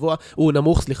הוא גבוה, הוא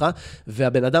נמוך, סליחה,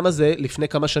 והבן אדם הזה לפני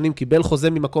כמה שנים קיבל חוזה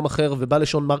ממקום אחר, ובא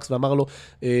לשון מרקס ואמר לו,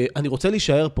 אני רוצה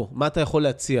להישאר פה, מה אתה יכול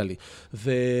להציע לי?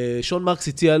 ושון מרקס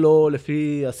הציע לו,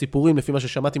 לפי הסיפורים, לפי מה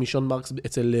ששמעתי משון מרקס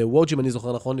אצל ווג'ים, אני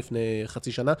זוכר נכון, לפני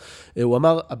חצי שנה, הוא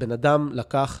אמר, הבן אדם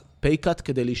לקח פייקאט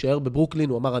כדי להישאר בברוקלין,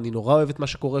 הוא אמר, אני נורא אוהב את מה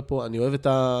שקורה פה, אני אוהב את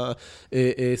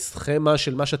הסכמה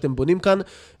של מה שאתם בונים כאן,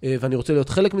 ואני רוצה להיות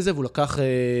חלק מזה, והוא לקח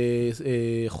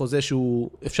חוזה שהוא,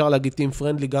 אפשר להגיד טים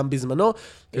פרנדלי גם בזמנו,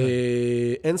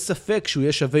 אין ספק שהוא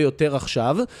יהיה שווה יותר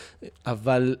עכשיו,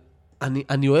 אבל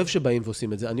אני אוהב שבאים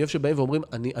ועושים את זה, אני אוהב שבאים ואומרים,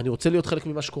 אני רוצה להיות חלק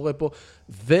ממה שקורה פה,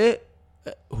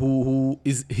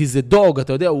 he's a dog,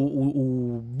 אתה יודע,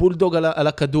 הוא בולדוג על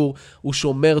הכדור, הוא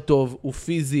שומר טוב, הוא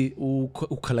פיזי,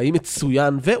 הוא קלעי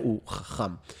מצוין, והוא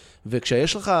חכם.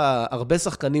 וכשיש לך הרבה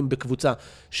שחקנים בקבוצה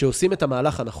שעושים את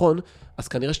המהלך הנכון, אז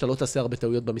כנראה שאתה לא תעשה הרבה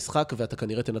טעויות במשחק, ואתה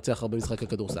כנראה תנצח הרבה משחק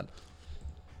הכדורסל.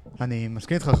 אני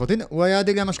מסכים איתך לחלוטין, הוא היה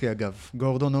הדילמה שלי אגב,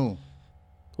 גורדון הוא.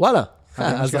 וואלה,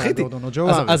 אז זכיתי.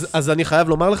 אז אני חייב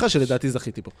לומר לך שלדעתי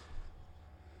זכיתי פה.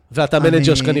 ואתה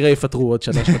מנג'ר שכנראה יפטרו עוד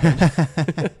שנה שנתיים.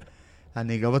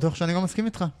 אני לא בטוח שאני לא מסכים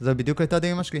איתך. זה בדיוק הייתה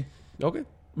דילמה שלי. אוקיי.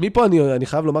 מפה אני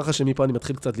חייב לומר לך שמפה אני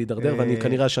מתחיל קצת להידרדר, ואני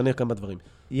כנראה אשנה כמה דברים.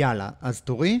 יאללה, אז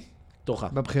תורי. תורך.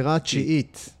 בבחירה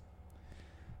התשיעית,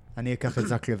 אני אקח את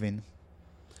זק לוין.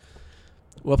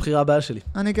 הוא הבחירה הבאה שלי.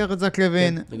 אני אקח את זק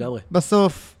לוין. כן, לגמרי.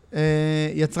 בסוף,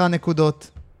 יצרן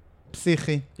נקודות,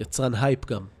 פסיכי. יצרן הייפ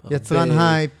גם. יצרן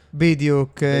הייפ,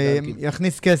 בדיוק.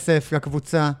 יכניס כסף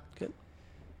לקבוצה.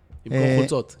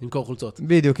 ימכור חולצות.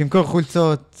 בדיוק, ימכור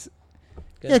חולצות.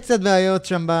 יש קצת בעיות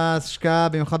שם בהשקעה,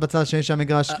 במיוחד בצד שיש שם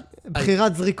מגרש.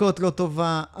 בחירת זריקות לא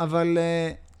טובה, אבל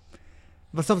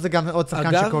בסוף זה גם עוד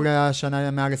שחקן שקורא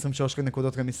השנה מעל 23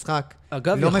 נקודות למשחק.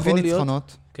 אגב, לא מבין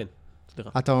ניצחונות. כן.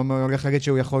 אתה הולך להגיד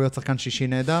שהוא יכול להיות שחקן שישי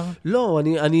נהדר? לא,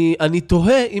 אני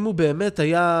תוהה אם הוא באמת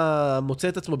היה מוצא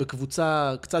את עצמו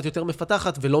בקבוצה קצת יותר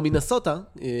מפתחת ולא מנסוטה,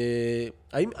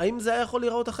 האם זה היה יכול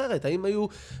להיראות אחרת? האם היו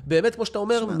באמת, כמו שאתה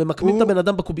אומר, ממקמים את הבן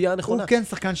אדם בקובייה הנכונה? הוא כן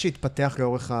שחקן שהתפתח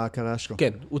לאורך הקריירה שלו.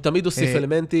 כן, הוא תמיד הוסיף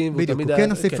אלמנטים. בדיוק, הוא כן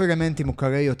הוסיף אלמנטים, הוא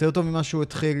קריירה יותר טוב ממה שהוא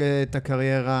התחיל את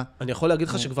הקריירה. אני יכול להגיד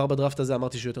לך שכבר בדראפט הזה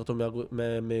אמרתי שהוא יותר טוב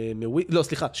לא,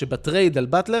 סליחה, שבטרייד על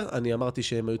באטלר, אני אמרתי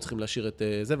שהם היו צריכים להשאיר את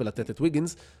זה ולתת את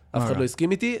וויגינס. אף אחד לא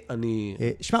הסכים איתי,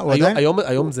 שמע,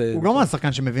 היום זה... הוא לא מה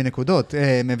שחקן שמביא נקודות,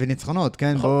 מביא ניצחונות,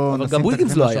 כן? אבל גם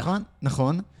וויגינס לא היה.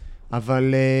 נכון,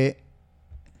 אבל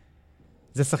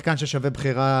זה שחקן ששווה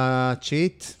בחירה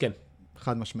תשיעית. כן.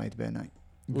 חד משמעית בעיניי.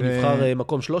 הוא נבחר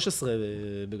מקום 13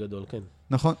 בגדול, כן.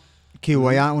 נכון, כי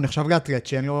הוא נחשב לאתלט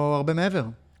שאין לו הרבה מעבר.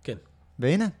 כן.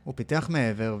 והנה, הוא פיתח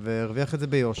מעבר והרוויח את זה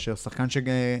ביושר, שחקן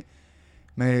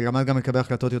למד גם לקבל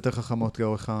החלטות יותר חכמות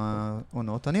לאורך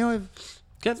העונות. אני אוהב.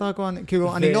 כן.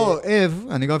 כאילו, אני לא אוהב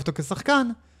אותו כשחקן,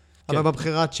 אבל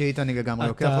בבחירה התשיעית אני לגמרי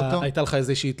לוקח אותו. הייתה לך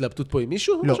איזושהי התלבטות פה עם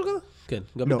מישהו? לא. כן.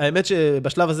 האמת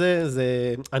שבשלב הזה,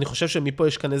 אני חושב שמפה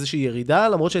יש כאן איזושהי ירידה,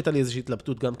 למרות שהייתה לי איזושהי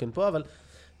התלבטות גם כן פה, אבל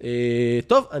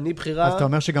טוב, אני בחירה... אז אתה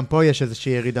אומר שגם פה יש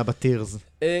איזושהי ירידה בטירס.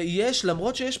 יש,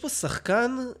 למרות שיש פה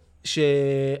שחקן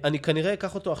שאני כנראה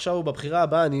אקח אותו עכשיו בבחירה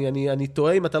הבאה, אני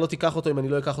טועה אם אתה לא תיקח אותו, אם אני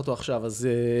לא אקח אותו עכשיו, אז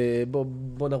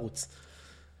בוא נרוץ.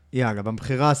 יאללה,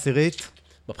 בבחירה העשירית?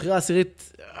 בבחירה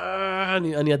העשירית,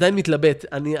 אני עדיין מתלבט.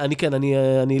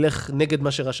 אני אלך נגד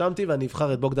מה שרשמתי, ואני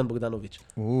אבחר את בוגדן בוגדנוביץ'.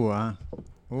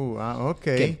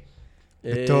 אוקיי.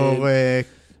 בתור...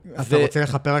 אתה רוצה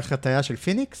לחפר על חטאיה של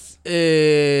פיניקס?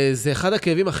 זה אחד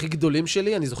הכאבים הכי גדולים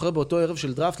שלי. אני זוכר באותו ערב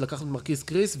של דראפט, לקחנו את מרקיס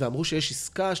קריס, ואמרו שיש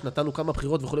עסקה, שנתנו כמה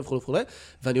בחירות וכו'.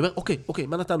 ואני אומר, אוקיי,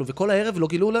 מה נתנו? וכל הערב לא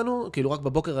גילו לנו, כאילו רק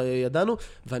בבוקר ידענו,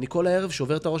 ואני כל הערב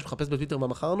שובר את הראש, מחפש בטוויטר מה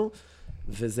מכרנו,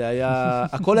 וזה היה...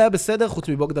 הכל היה בסדר, חוץ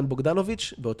מבוגדן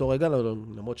בוגדנוביץ', באותו רגע,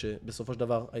 למרות שבסופו של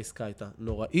דבר העסקה הייתה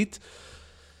נוראית.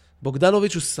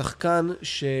 בוגדנוביץ' הוא שחקן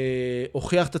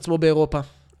שהוכיח את עצמו באירופה.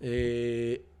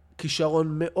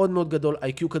 כישרון מאוד מאוד גדול,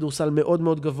 IQ כדורסל מאוד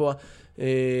מאוד גבוה.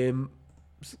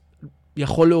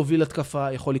 יכול להוביל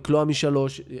התקפה, יכול לקלוע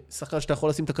משלוש. שחקן שאתה יכול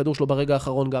לשים את הכדור שלו ברגע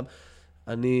האחרון גם.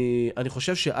 אני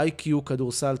חושב ש-IQ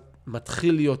כדורסל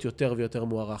מתחיל להיות יותר ויותר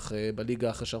מוערך בליגה,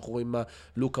 אחרי שאנחנו רואים מה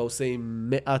לוקה עושה עם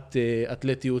מעט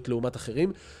אתלטיות לעומת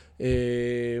אחרים.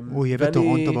 הוא יהיה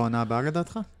בטורונטו בעונה הבאה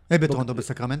לדעתך? בטורונטו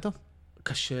בסקרמנטו?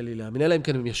 קשה לי להאמין, אלא אם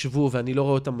כן הם ישבו, ואני לא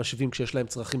רואה אותם משווים כשיש להם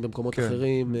צרכים במקומות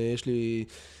אחרים, יש לי...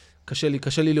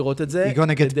 קשה לי לראות את זה. You're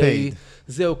gonna get paid.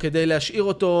 זהו, כדי להשאיר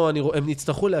אותו, הם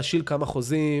יצטרכו להשיל כמה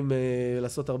חוזים,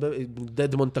 לעשות הרבה,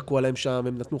 דדמון תקוע להם שם,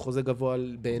 הם נתנו חוזה גבוה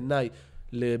בעיניי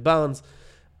לבארנס,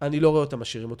 אני לא רואה אותם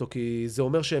משאירים אותו, כי זה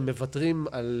אומר שהם מוותרים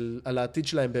על העתיד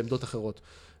שלהם בעמדות אחרות.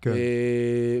 כן.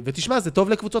 ותשמע, זה טוב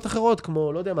לקבוצות אחרות,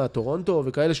 כמו, לא יודע מה, טורונטו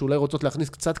וכאלה שאולי רוצות להכניס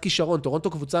קצת כישרון. טורונטו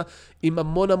קבוצה עם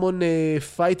המון המון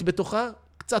פייט בתוכה,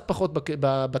 קצת פחות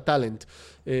בטלנט.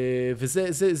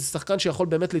 וזה שחקן שיכול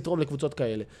באמת לתרום לקבוצות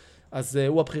כאלה. אז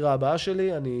הוא הבחירה הבאה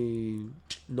שלי, אני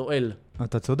נועל.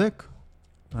 אתה צודק,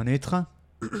 אני איתך.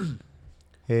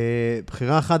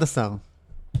 בחירה 11.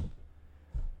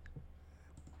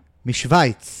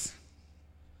 משוויץ.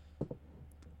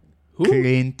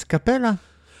 קלינט קפלה.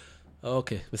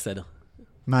 אוקיי, בסדר.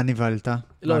 מה נבלת?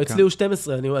 לא, אצלי הוא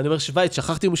 12, אני אומר שוויץ,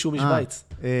 שכחתי משהו משוויץ.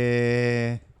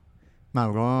 מה,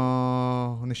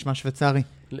 הוא נשמע שוויצרי.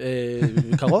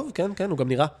 קרוב, כן, כן, הוא גם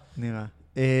נראה. נראה.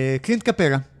 קלינט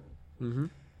קפלה.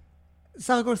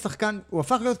 סך הכל שחקן, הוא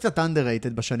הפך להיות קצת underrated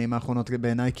בשנים האחרונות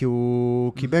בעיניי, כי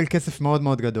הוא קיבל כסף מאוד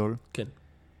מאוד גדול. כן.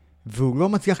 והוא לא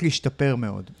מצליח להשתפר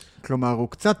מאוד. כלומר, הוא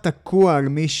קצת תקוע על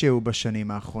מישהו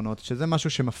בשנים האחרונות, שזה משהו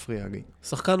שמפריע לי.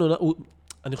 שחקן עונה,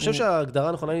 אני חושב שההגדרה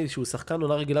הנכונה היא שהוא שחקן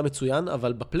עונה רגילה מצוין,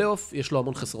 אבל בפלייאוף יש לו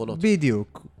המון חסרונות.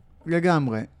 בדיוק.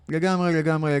 לגמרי.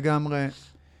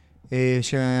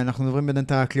 שאנחנו מדברים בין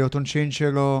את הקליעות עונשין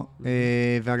שלו,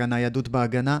 ועל הניידות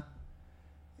בהגנה.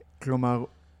 כלומר,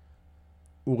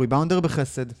 הוא ריבאונדר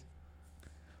בחסד.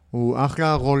 הוא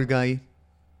אחלה רול גאי.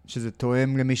 שזה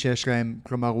תואם למי שיש להם,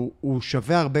 כלומר, הוא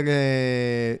שווה הרבה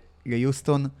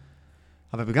ליוסטון,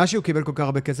 אבל בגלל שהוא קיבל כל כך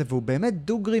הרבה כסף, והוא באמת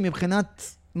דוגרי מבחינת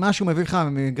מה שהוא מביא לך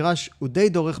במגרש, הוא די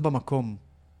דורך במקום,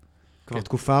 כבר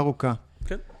תקופה ארוכה.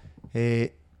 כן.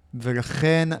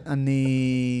 ולכן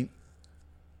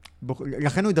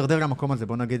לכן הוא ידרדר למקום הזה,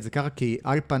 בוא נגיד את זה ככה, כי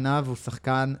על פניו הוא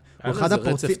שחקן,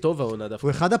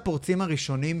 הוא אחד הפורצים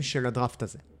הראשונים של הדראפט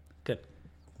הזה. כן.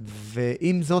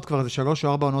 ועם זאת, כבר זה 3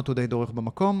 או 4 עונות הוא די דורך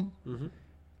במקום.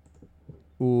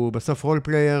 הוא בסוף רול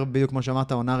פלייר, בדיוק כמו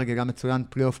שאמרת, עונה רגילה מצוין,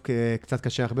 פלייאוף קצת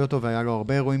קשה הרבה אותו, והיה לו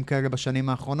הרבה אירועים כאלה בשנים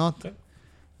האחרונות,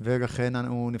 ולכן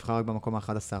הוא נבחר רק במקום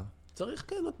ה-11. צריך,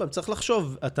 כן, עוד פעם, צריך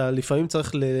לחשוב. אתה לפעמים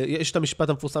צריך, יש את המשפט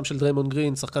המפורסם של דריימונד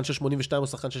גרין, שחקן של 82 או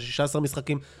שחקן של 16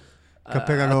 משחקים.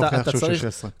 קפלה לא הוכיח שהוא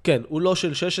 16. כן, הוא לא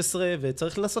של 16,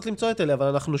 וצריך לנסות למצוא את אלה, אבל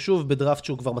אנחנו שוב בדראפט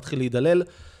שהוא כבר מתחיל להידלל.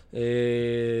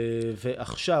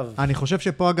 ועכשיו... אני חושב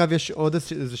שפה אגב יש עוד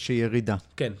איזושהי ירידה.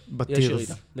 כן, יש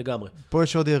ירידה, לגמרי. פה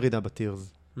יש עוד ירידה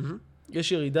בטירס.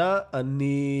 יש ירידה,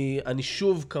 אני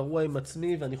שוב קרוע עם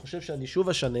עצמי, ואני חושב שאני שוב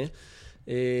אשנה,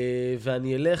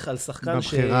 ואני אלך על שחקן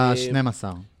בבחירה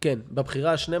 12. כן,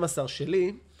 בבחירה 12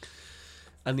 שלי,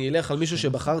 אני אלך על מישהו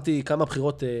שבחרתי כמה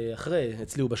בחירות אחרי,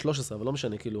 אצלי הוא ב-13, אבל לא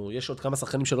משנה, כאילו, יש עוד כמה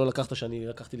שחקנים שלא לקחת שאני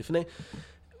לקחתי לפני,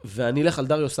 ואני אלך על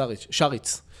דריו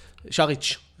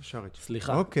שריץ',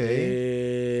 סליחה. אוקיי.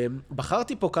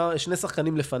 בחרתי פה שני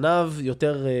שחקנים לפניו,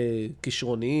 יותר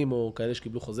כישרוניים, או כאלה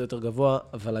שקיבלו חוזה יותר גבוה,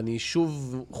 אבל אני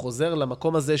שוב חוזר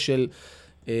למקום הזה של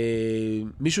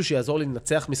מישהו שיעזור לי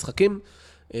לנצח משחקים,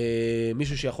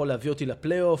 מישהו שיכול להביא אותי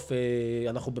לפלייאוף,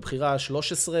 אנחנו בבחירה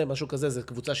 13, משהו כזה, זה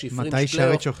קבוצה שהפרינג' פלייאוף. מתי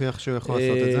שריץ' הוכיח שהוא יכול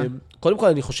לעשות את זה? קודם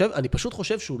כל, אני פשוט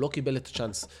חושב שהוא לא קיבל את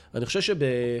הצ'אנס. אני חושב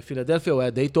שבפילדלפיה הוא היה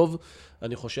די טוב,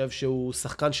 אני חושב שהוא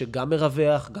שחקן שגם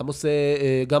מרווח,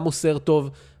 גם מוסר טוב,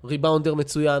 ריבאונדר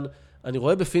מצוין. אני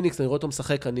רואה בפיניקס, אני רואה אותו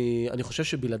משחק, אני חושב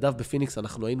שבלעדיו בפיניקס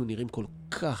אנחנו היינו נראים כל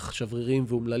כך שברירים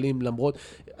ואומללים, למרות,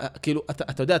 כאילו,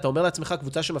 אתה יודע, אתה אומר לעצמך,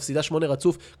 קבוצה שמפסידה 8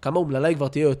 רצוף, כמה אומללה היא כבר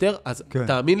תהיה יותר, אז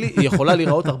תאמין לי, היא יכולה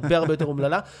להיראות הרבה הרבה יותר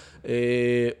אומללה.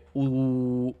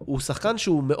 הוא שחקן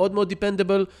שהוא מאוד מאוד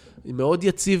דיפנדבל, מאוד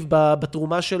יציב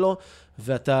בתרומה שלו,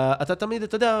 ואתה תמיד,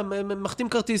 אתה יודע, מחתים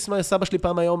כרטיס, מה סבא שלי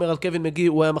פעם היה אומר על קווין מגי,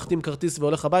 הוא היה מחתים כרטיס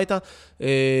והולך הביתה,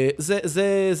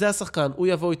 זה השחקן, הוא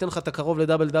יבוא, ייתן לך את הקרוב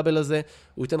לדאבל הזה,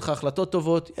 הוא ייתן לך החלטות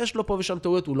טובות, יש לו פה ושם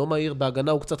טעויות, הוא לא מהיר,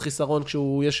 בהגנה הוא קצת חיסרון,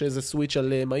 יש איזה סוויץ'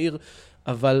 על מהיר,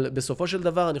 אבל בסופו של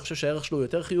דבר אני חושב שהערך שלו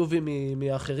יותר חיובי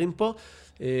מהאחרים פה,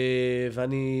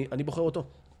 ואני בוחר אותו.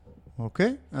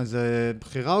 אוקיי, אז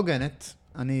בחירה הוגנת,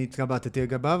 אני התלבטתי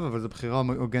לגביו, אבל זו בחירה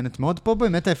הוגנת מאוד. פה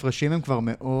באמת ההפרשים הם כבר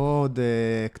מאוד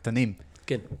קטנים.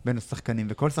 כן. בין השחקנים,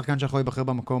 וכל שחקן שיכול להיבחר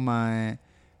במקום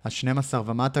ה-12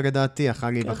 ומטה לדעתי, יכול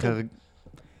להיבחר...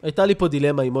 הייתה לי פה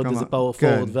דילמה עם עוד איזה פאוור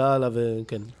פורד והלאה,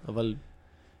 וכן, אבל...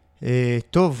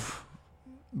 טוב,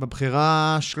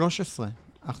 בבחירה 13,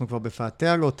 אנחנו כבר בפאתי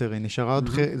הלוטרי, נשארה עוד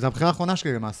בחירה, זו הבחירה האחרונה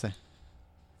שלי למעשה.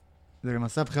 זה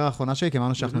למעשה הבחירה האחרונה שלי, כי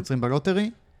אמרנו שאנחנו יוצרים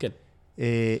בלוטרי. כן.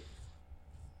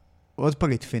 עוד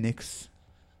פליט פיניקס,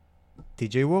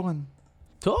 טי.ג'יי וורן.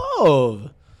 טוב!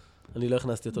 אני לא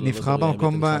הכנסתי אותו. נבחר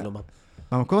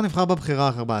במקום נבחר בבחירה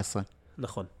 14.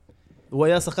 נכון. הוא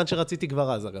היה השחקן שרציתי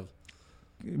כבר אז, אגב.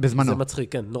 בזמנו. זה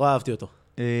מצחיק, כן. נורא אהבתי אותו.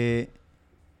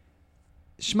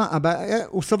 שמע,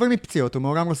 הוא סובל מפציעות, הוא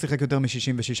מעולם לא שיחק יותר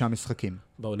מ-66 משחקים.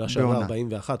 בעונה שעברה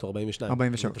 41 או 42.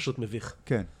 43. זה פשוט מביך.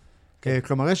 כן.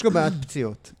 כלומר, יש לו בעיית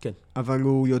פציעות. כן. אבל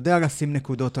הוא יודע לשים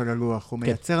נקודות על הלוח, הוא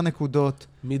מייצר נקודות.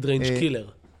 מיד ריינג' קילר.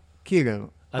 קילר.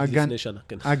 עד לפני שנה,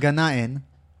 כן. הגנה אין.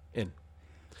 אין.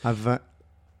 אבל...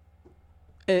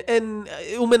 אין,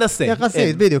 הוא מנסה.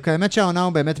 יחסית, בדיוק. האמת שהעונה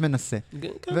הוא באמת מנסה.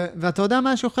 ואתה יודע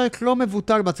מה? יש לו חלק לא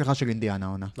מבוטל בהצלחה של אינדיאנה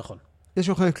העונה. נכון. יש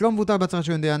לו חלק לא מבוטל בהצלחה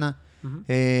של אינדיאנה.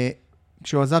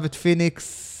 כשהוא עזב את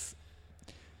פיניקס,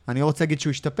 אני לא רוצה להגיד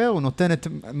שהוא השתפר, הוא נותן את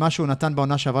מה שהוא נתן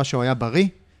בעונה שעברה שהוא היה בריא.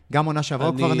 גם עונה שעברה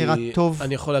הוא כבר נראה טוב.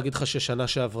 אני יכול להגיד לך ששנה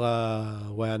שעברה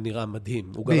הוא היה נראה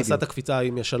מדהים. הוא גם עשה את הקפיצה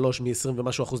עם ה-3 מ-20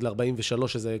 ומשהו אחוז ל-43,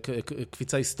 שזה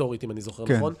קפיצה היסטורית, אם אני זוכר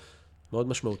נכון. מאוד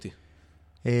משמעותי.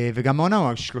 וגם העונה הוא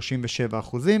על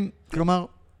 37%. כלומר,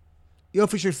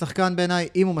 יופי של שחקן בעיניי,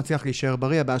 אם הוא מצליח להישאר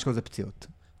בריא, הבעיה שלו זה פציעות.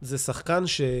 זה שחקן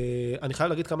שאני חייב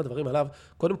להגיד כמה דברים עליו.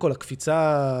 קודם כל,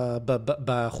 הקפיצה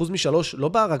באחוז מ-3 לא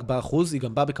באה רק באחוז, היא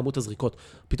גם באה בכמות הזריקות.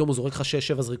 פתאום הוא זורק לך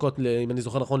 6-7 זריקות, אם אני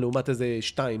זוכר נכון, לעומת איזה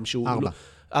 2, שהוא...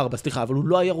 4, סליחה, אבל הוא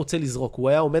לא היה רוצה לזרוק. הוא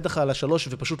היה עומד לך על ה3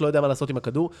 ופשוט לא יודע מה לעשות עם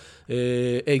הכדור,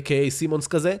 a.k.a. סימונס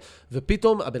כזה,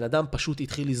 ופתאום הבן אדם פשוט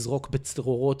התחיל לזרוק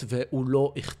בצרורות והוא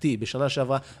לא החטיא. בשנה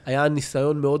שעברה היה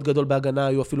ניסיון מאוד גדול בהגנה,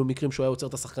 היו אפילו מקרים שהוא היה עוצר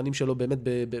את השחקנים שלו באמת,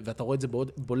 ואתה רואה את זה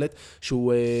בולט,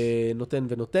 שהוא נותן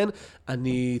ונותן.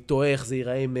 אני תוהה איך זה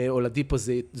ייראה עם אולדיפו,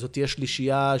 זאת תהיה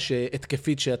שלישייה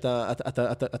התקפית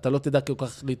שאתה לא תדע כל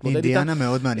כך להתמודד איתה. אינדיאנה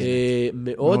מאוד מעניינת.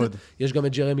 מאוד. יש גם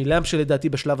את ג'רמי למפ שלדעתי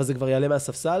בשלב הזה כבר יעלה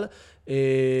מהספסל.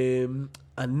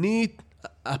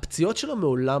 הפציעות שלו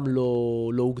מעולם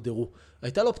לא הוגדרו.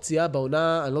 הייתה לו פציעה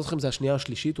בעונה, אני לא זוכר אם זה השנייה או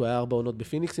השלישית, הוא היה 4 עונות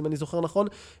בפיניקס, אם אני זוכר נכון.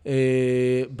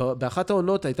 באחת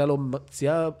העונות הייתה לו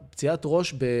פציעת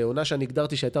ראש, בעונה שאני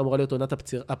הגדרתי שהייתה אמורה להיות עונת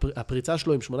הפריצה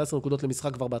שלו, עם 18 נקודות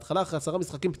למשחק כבר בהתחלה, אחרי 10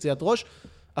 משחקים פציעת ראש,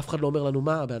 אף אחד לא אומר לנו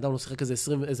מה, הבן אדם לא שיחק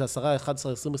איזה 10,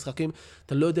 11, 20 משחקים,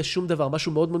 אתה לא יודע שום דבר,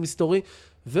 משהו מאוד מאוד מסתורי,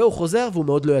 והוא חוזר והוא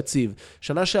מאוד לא יציב.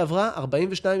 שנה שעברה,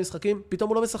 42 משחקים, פתאום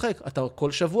הוא לא משחק. אתה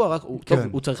כל שבוע, רק, טוב,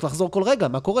 הוא צריך לחזור כל רגע,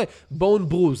 מה קורה? בון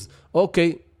ברוז,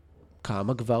 אוקיי.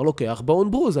 כמה כבר לוקח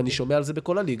בון ברוז, אני שומע על זה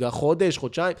בכל הליגה, חודש,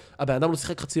 חודשיים, הבן אדם לא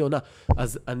שיחק חצי עונה.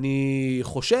 אז אני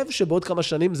חושב שבעוד כמה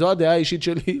שנים, זו הדעה האישית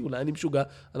שלי, אולי אני משוגע,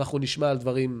 אנחנו נשמע על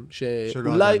דברים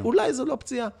שאולי זו לא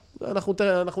פציעה,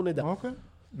 אנחנו נדע. אוקיי,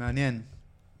 מעניין.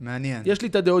 יש לי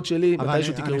את הדעות שלי, מתי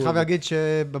שתקראו. אני חייב להגיד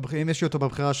שאם יש לי אותו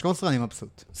בבחירה 13, אני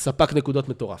מבסוט. ספק נקודות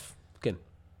מטורף, כן.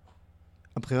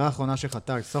 הבחירה האחרונה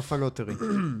שחתה, סוף הלוטרי.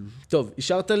 טוב,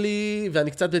 השארת לי,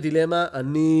 ואני קצת בדילמה,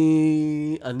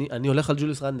 אני הולך על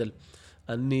ג'וליוס רנדל.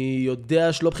 אני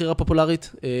יודע שלא בחירה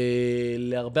פופולרית,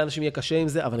 להרבה אנשים יהיה קשה עם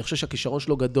זה, אבל אני חושב שהכישרון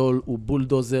שלו גדול, הוא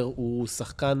בולדוזר, הוא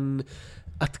שחקן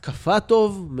התקפה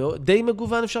טוב, די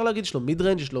מגוון אפשר להגיד, יש לו מיד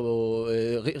ריינג', יש לו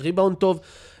ריבאונד טוב,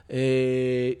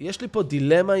 יש לי פה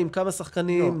דילמה עם כמה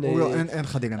שחקנים. לא, אין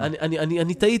לך דילמה.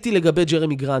 אני טעיתי לגבי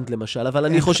ג'רמי גרנט למשל, אבל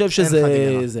אני חושב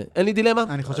שזה... אין לי דילמה?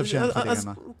 אני חושב שאין לך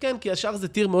דילמה. כן, כי השאר זה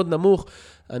טיר מאוד נמוך.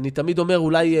 אני תמיד אומר,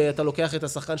 אולי אתה לוקח את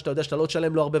השחקן שאתה יודע שאתה לא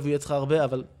תשלם לו הרבה ויהיה לך הרבה,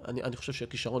 אבל אני חושב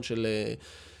שהכישרון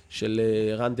של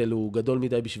רנדל הוא גדול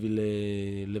מדי בשביל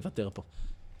לוותר פה.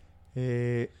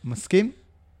 מסכים?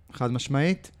 חד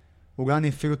משמעית. אולי אני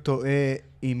אפילו טועה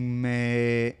עם...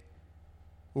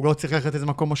 הוא לא צריך ללכת איזה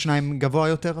מקום או שניים גבוה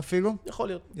יותר אפילו? יכול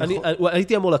להיות.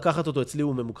 הייתי אמור לקחת אותו אצלי,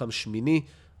 הוא ממוקם שמיני,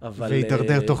 אבל...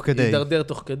 והתדרדר תוך כדי. התדרדר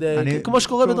תוך כדי, כמו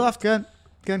שקורה בדראפט.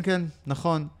 כן,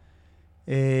 נכון.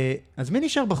 אז מי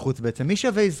נשאר בחוץ בעצם? מי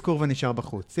שווה יזכור ונשאר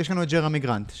בחוץ? יש לנו את ג'רמי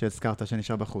גרנט שהזכרת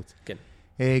שנשאר בחוץ. כן.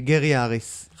 גרי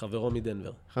אריס. חברו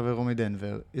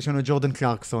מדנבר. יש לנו את ג'ורדן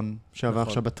קלרקסון שעבר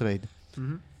עכשיו בטרייד.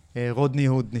 רודני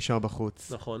הוד נשאר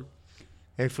בחוץ. נכון.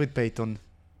 אלפריד פייטון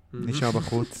נשאר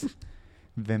בחוץ.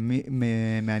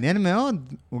 ומעניין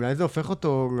מאוד, אולי זה הופך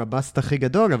אותו לבאסט הכי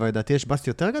גדול, אבל לדעתי יש באסט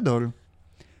יותר גדול.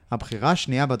 הבחירה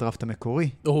השנייה בדראפט המקורי.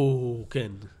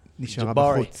 כן. נשארה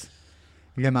בחוץ.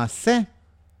 למעשה,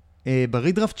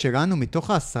 ברידראפט שלנו,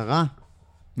 מתוך 10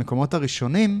 מקומות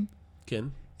הראשונים, כן.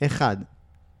 1,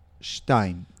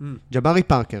 2, ג'בארי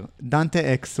פארקר,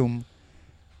 דנטה אקסום,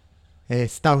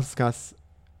 סטאוסקס,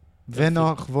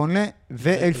 ונוח וונלה,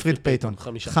 ואלפריד פייטון.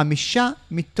 5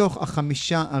 מתוך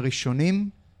 5 הראשונים,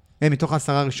 מתוך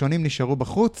 10 הראשונים נשארו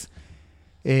בחוץ,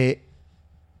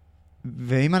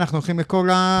 ואם אנחנו הולכים לכל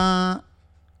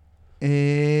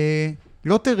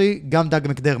הלוטרי, גם דאג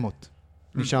מקדרמוט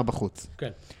נשאר בחוץ.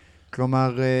 כן.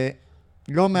 כלומר,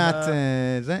 לא מעט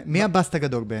זה. מי הבאסט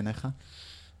הגדול בעיניך?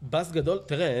 באסט גדול,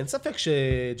 תראה, אין ספק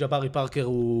שג'בארי פארקר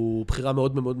הוא בחירה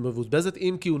מאוד מאוד מבוזבזת,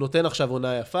 אם כי הוא נותן עכשיו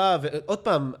עונה יפה, ועוד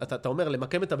פעם, אתה אומר,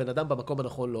 למקם את הבן אדם במקום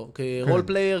הנכון לו, כרול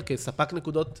פלייר, כספק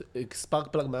נקודות, ספארק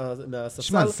פלאג מהספסל.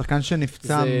 שמע, זה שחקן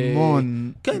שנפצע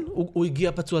המון. כן, הוא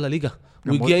הגיע פצוע לליגה.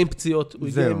 הוא הגיע עם פציעות, הוא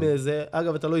הגיע עם זה.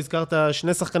 אגב, אתה לא הזכרת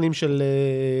 2 שחקנים של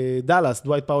דאלאס,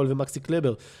 דווייט פאוול ומקסי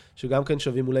קלבר, שגם כן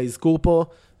שווים אולי אזכור פה.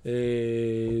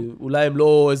 אולי הם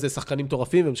לא איזה שחקנים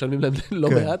טורפים, הם משלמים להם לא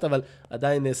מעט, אבל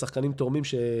עדיין שחקנים תורמים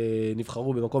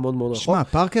שנבחרו במקום מאוד מאוד רחוק. שמע,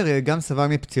 פארקר גם סבל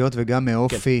מפציעות וגם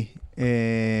מאופי.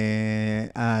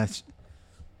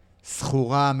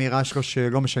 הסחורה האמירה שלו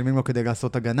שלא משלמים לו כדי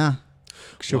לעשות הגנה,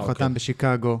 כשהוא חתם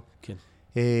בשיקגו. כן.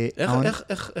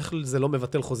 איך זה לא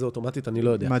מבטל חוזה אוטומטית, אני לא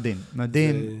יודע. מדהים,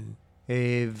 מדהים.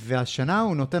 והשנה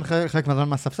הוא נותן חלק מהזמן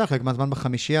מהספסל, חלק מהזמן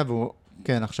בחמישייה, והוא,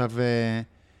 כן, עכשיו...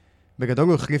 בגדול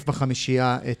הוא החליף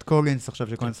בחמישייה את קולינס, עכשיו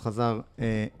שקולינס חזר,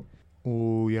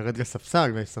 הוא ירד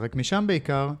לספסל וישחק משם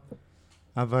בעיקר,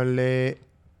 אבל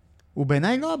הוא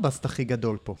בעיניי לא הבאסט הכי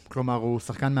גדול פה. כלומר, הוא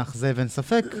שחקן מאכזב, אין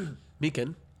ספק. מי כן?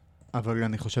 אבל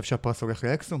אני חושב שהפרס הולך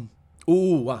לאקסום.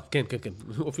 כן, כן, כן.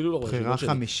 הוא אפילו לא רואה. בחירה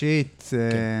חמישית,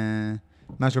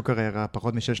 מה יש לו קריירה?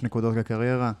 פחות מ6 נקודות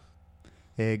לקריירה.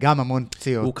 גם המון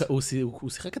פציעות. הוא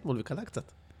שיחק אתמול וקלה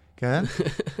קצת. כן?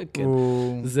 כן.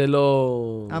 זה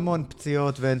לא... המון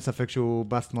פציעות ואין ספק שהוא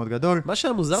באסט מאוד גדול. מה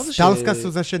שהמוזר זה סטאוסקס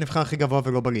הוא זה שנבחר הכי גבוה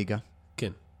ולא בליגה.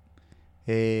 כן.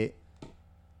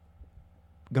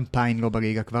 גם פיין לא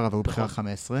בליגה כבר, אבל הוא בחירה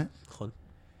 15. נכון.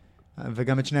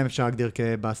 וגם את שניהם אפשר להגדיר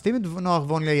כבאסטים. את נוח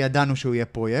וונלה ידענו שהוא יהיה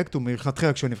פרויקט,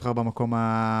 ומלכתחילה כשהוא נבחר במקום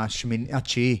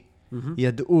התשיעי,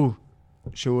 ידעו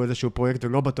שהוא איזשהו פרויקט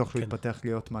ולא בטוח שהוא יתפתח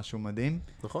להיות משהו מדהים.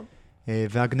 נכון.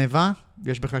 והגניבה,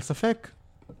 יש בכלל ספק?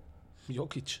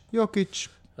 יוקיץ'.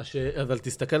 אבל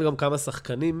תסתכל גם כמה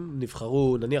שחקנים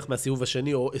נבחרו, נניח מהסיבוב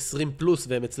השני, או 20 פלוס,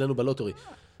 והם אצלנו בלוטרי.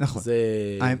 נכון.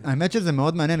 האמת שזה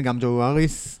מאוד מעניין, גם ג'ו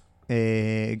אריס,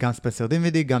 גם ספנסר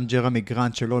דינווידי, גם ג'רמי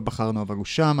גרנט שלא בחרנו, אבל הוא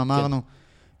שם, אמרנו,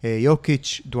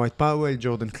 יוקיץ', דווייט פאוול,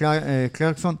 ג'ורדן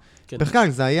קלרקסון. בכלל,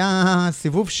 זה היה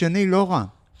סיבוב שני לא רע.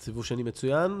 סיבוב שני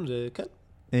מצוין,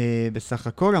 כן. בסך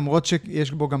הכל, למרות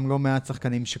שיש בו גם לא מעט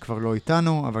שחקנים שכבר לא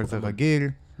איתנו, אבל זה רגיל.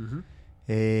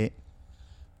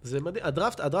 זה מדהים,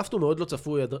 הדראפט הוא מאוד לא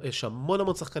צפוי, יש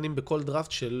המון שחקנים בכל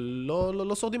דראפט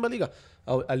שלא שורדים בליגה.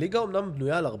 הליגה אומנם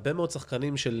בנויה על הרבה מאוד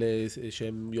שחקנים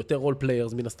שהם יותר רול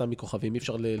פליירס, מן הסתם מכוכבים, אי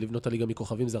אפשר לבנות הליגה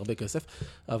מכוכבים, זה הרבה כסף,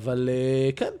 אבל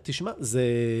כן, תשמע,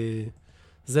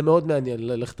 זה מאוד מעניין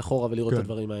ללכת אחורה ולראות את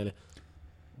הדברים האלה.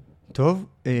 טוב,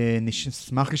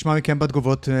 נשמח לשמוע מכם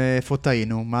בתגובות איפה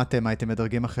טעינו, מה אתם הייתם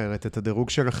מדרגים אחרת, את הדירוג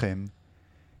שלכם,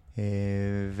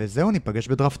 וזהו, ניפגש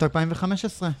בדראפט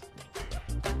 2015.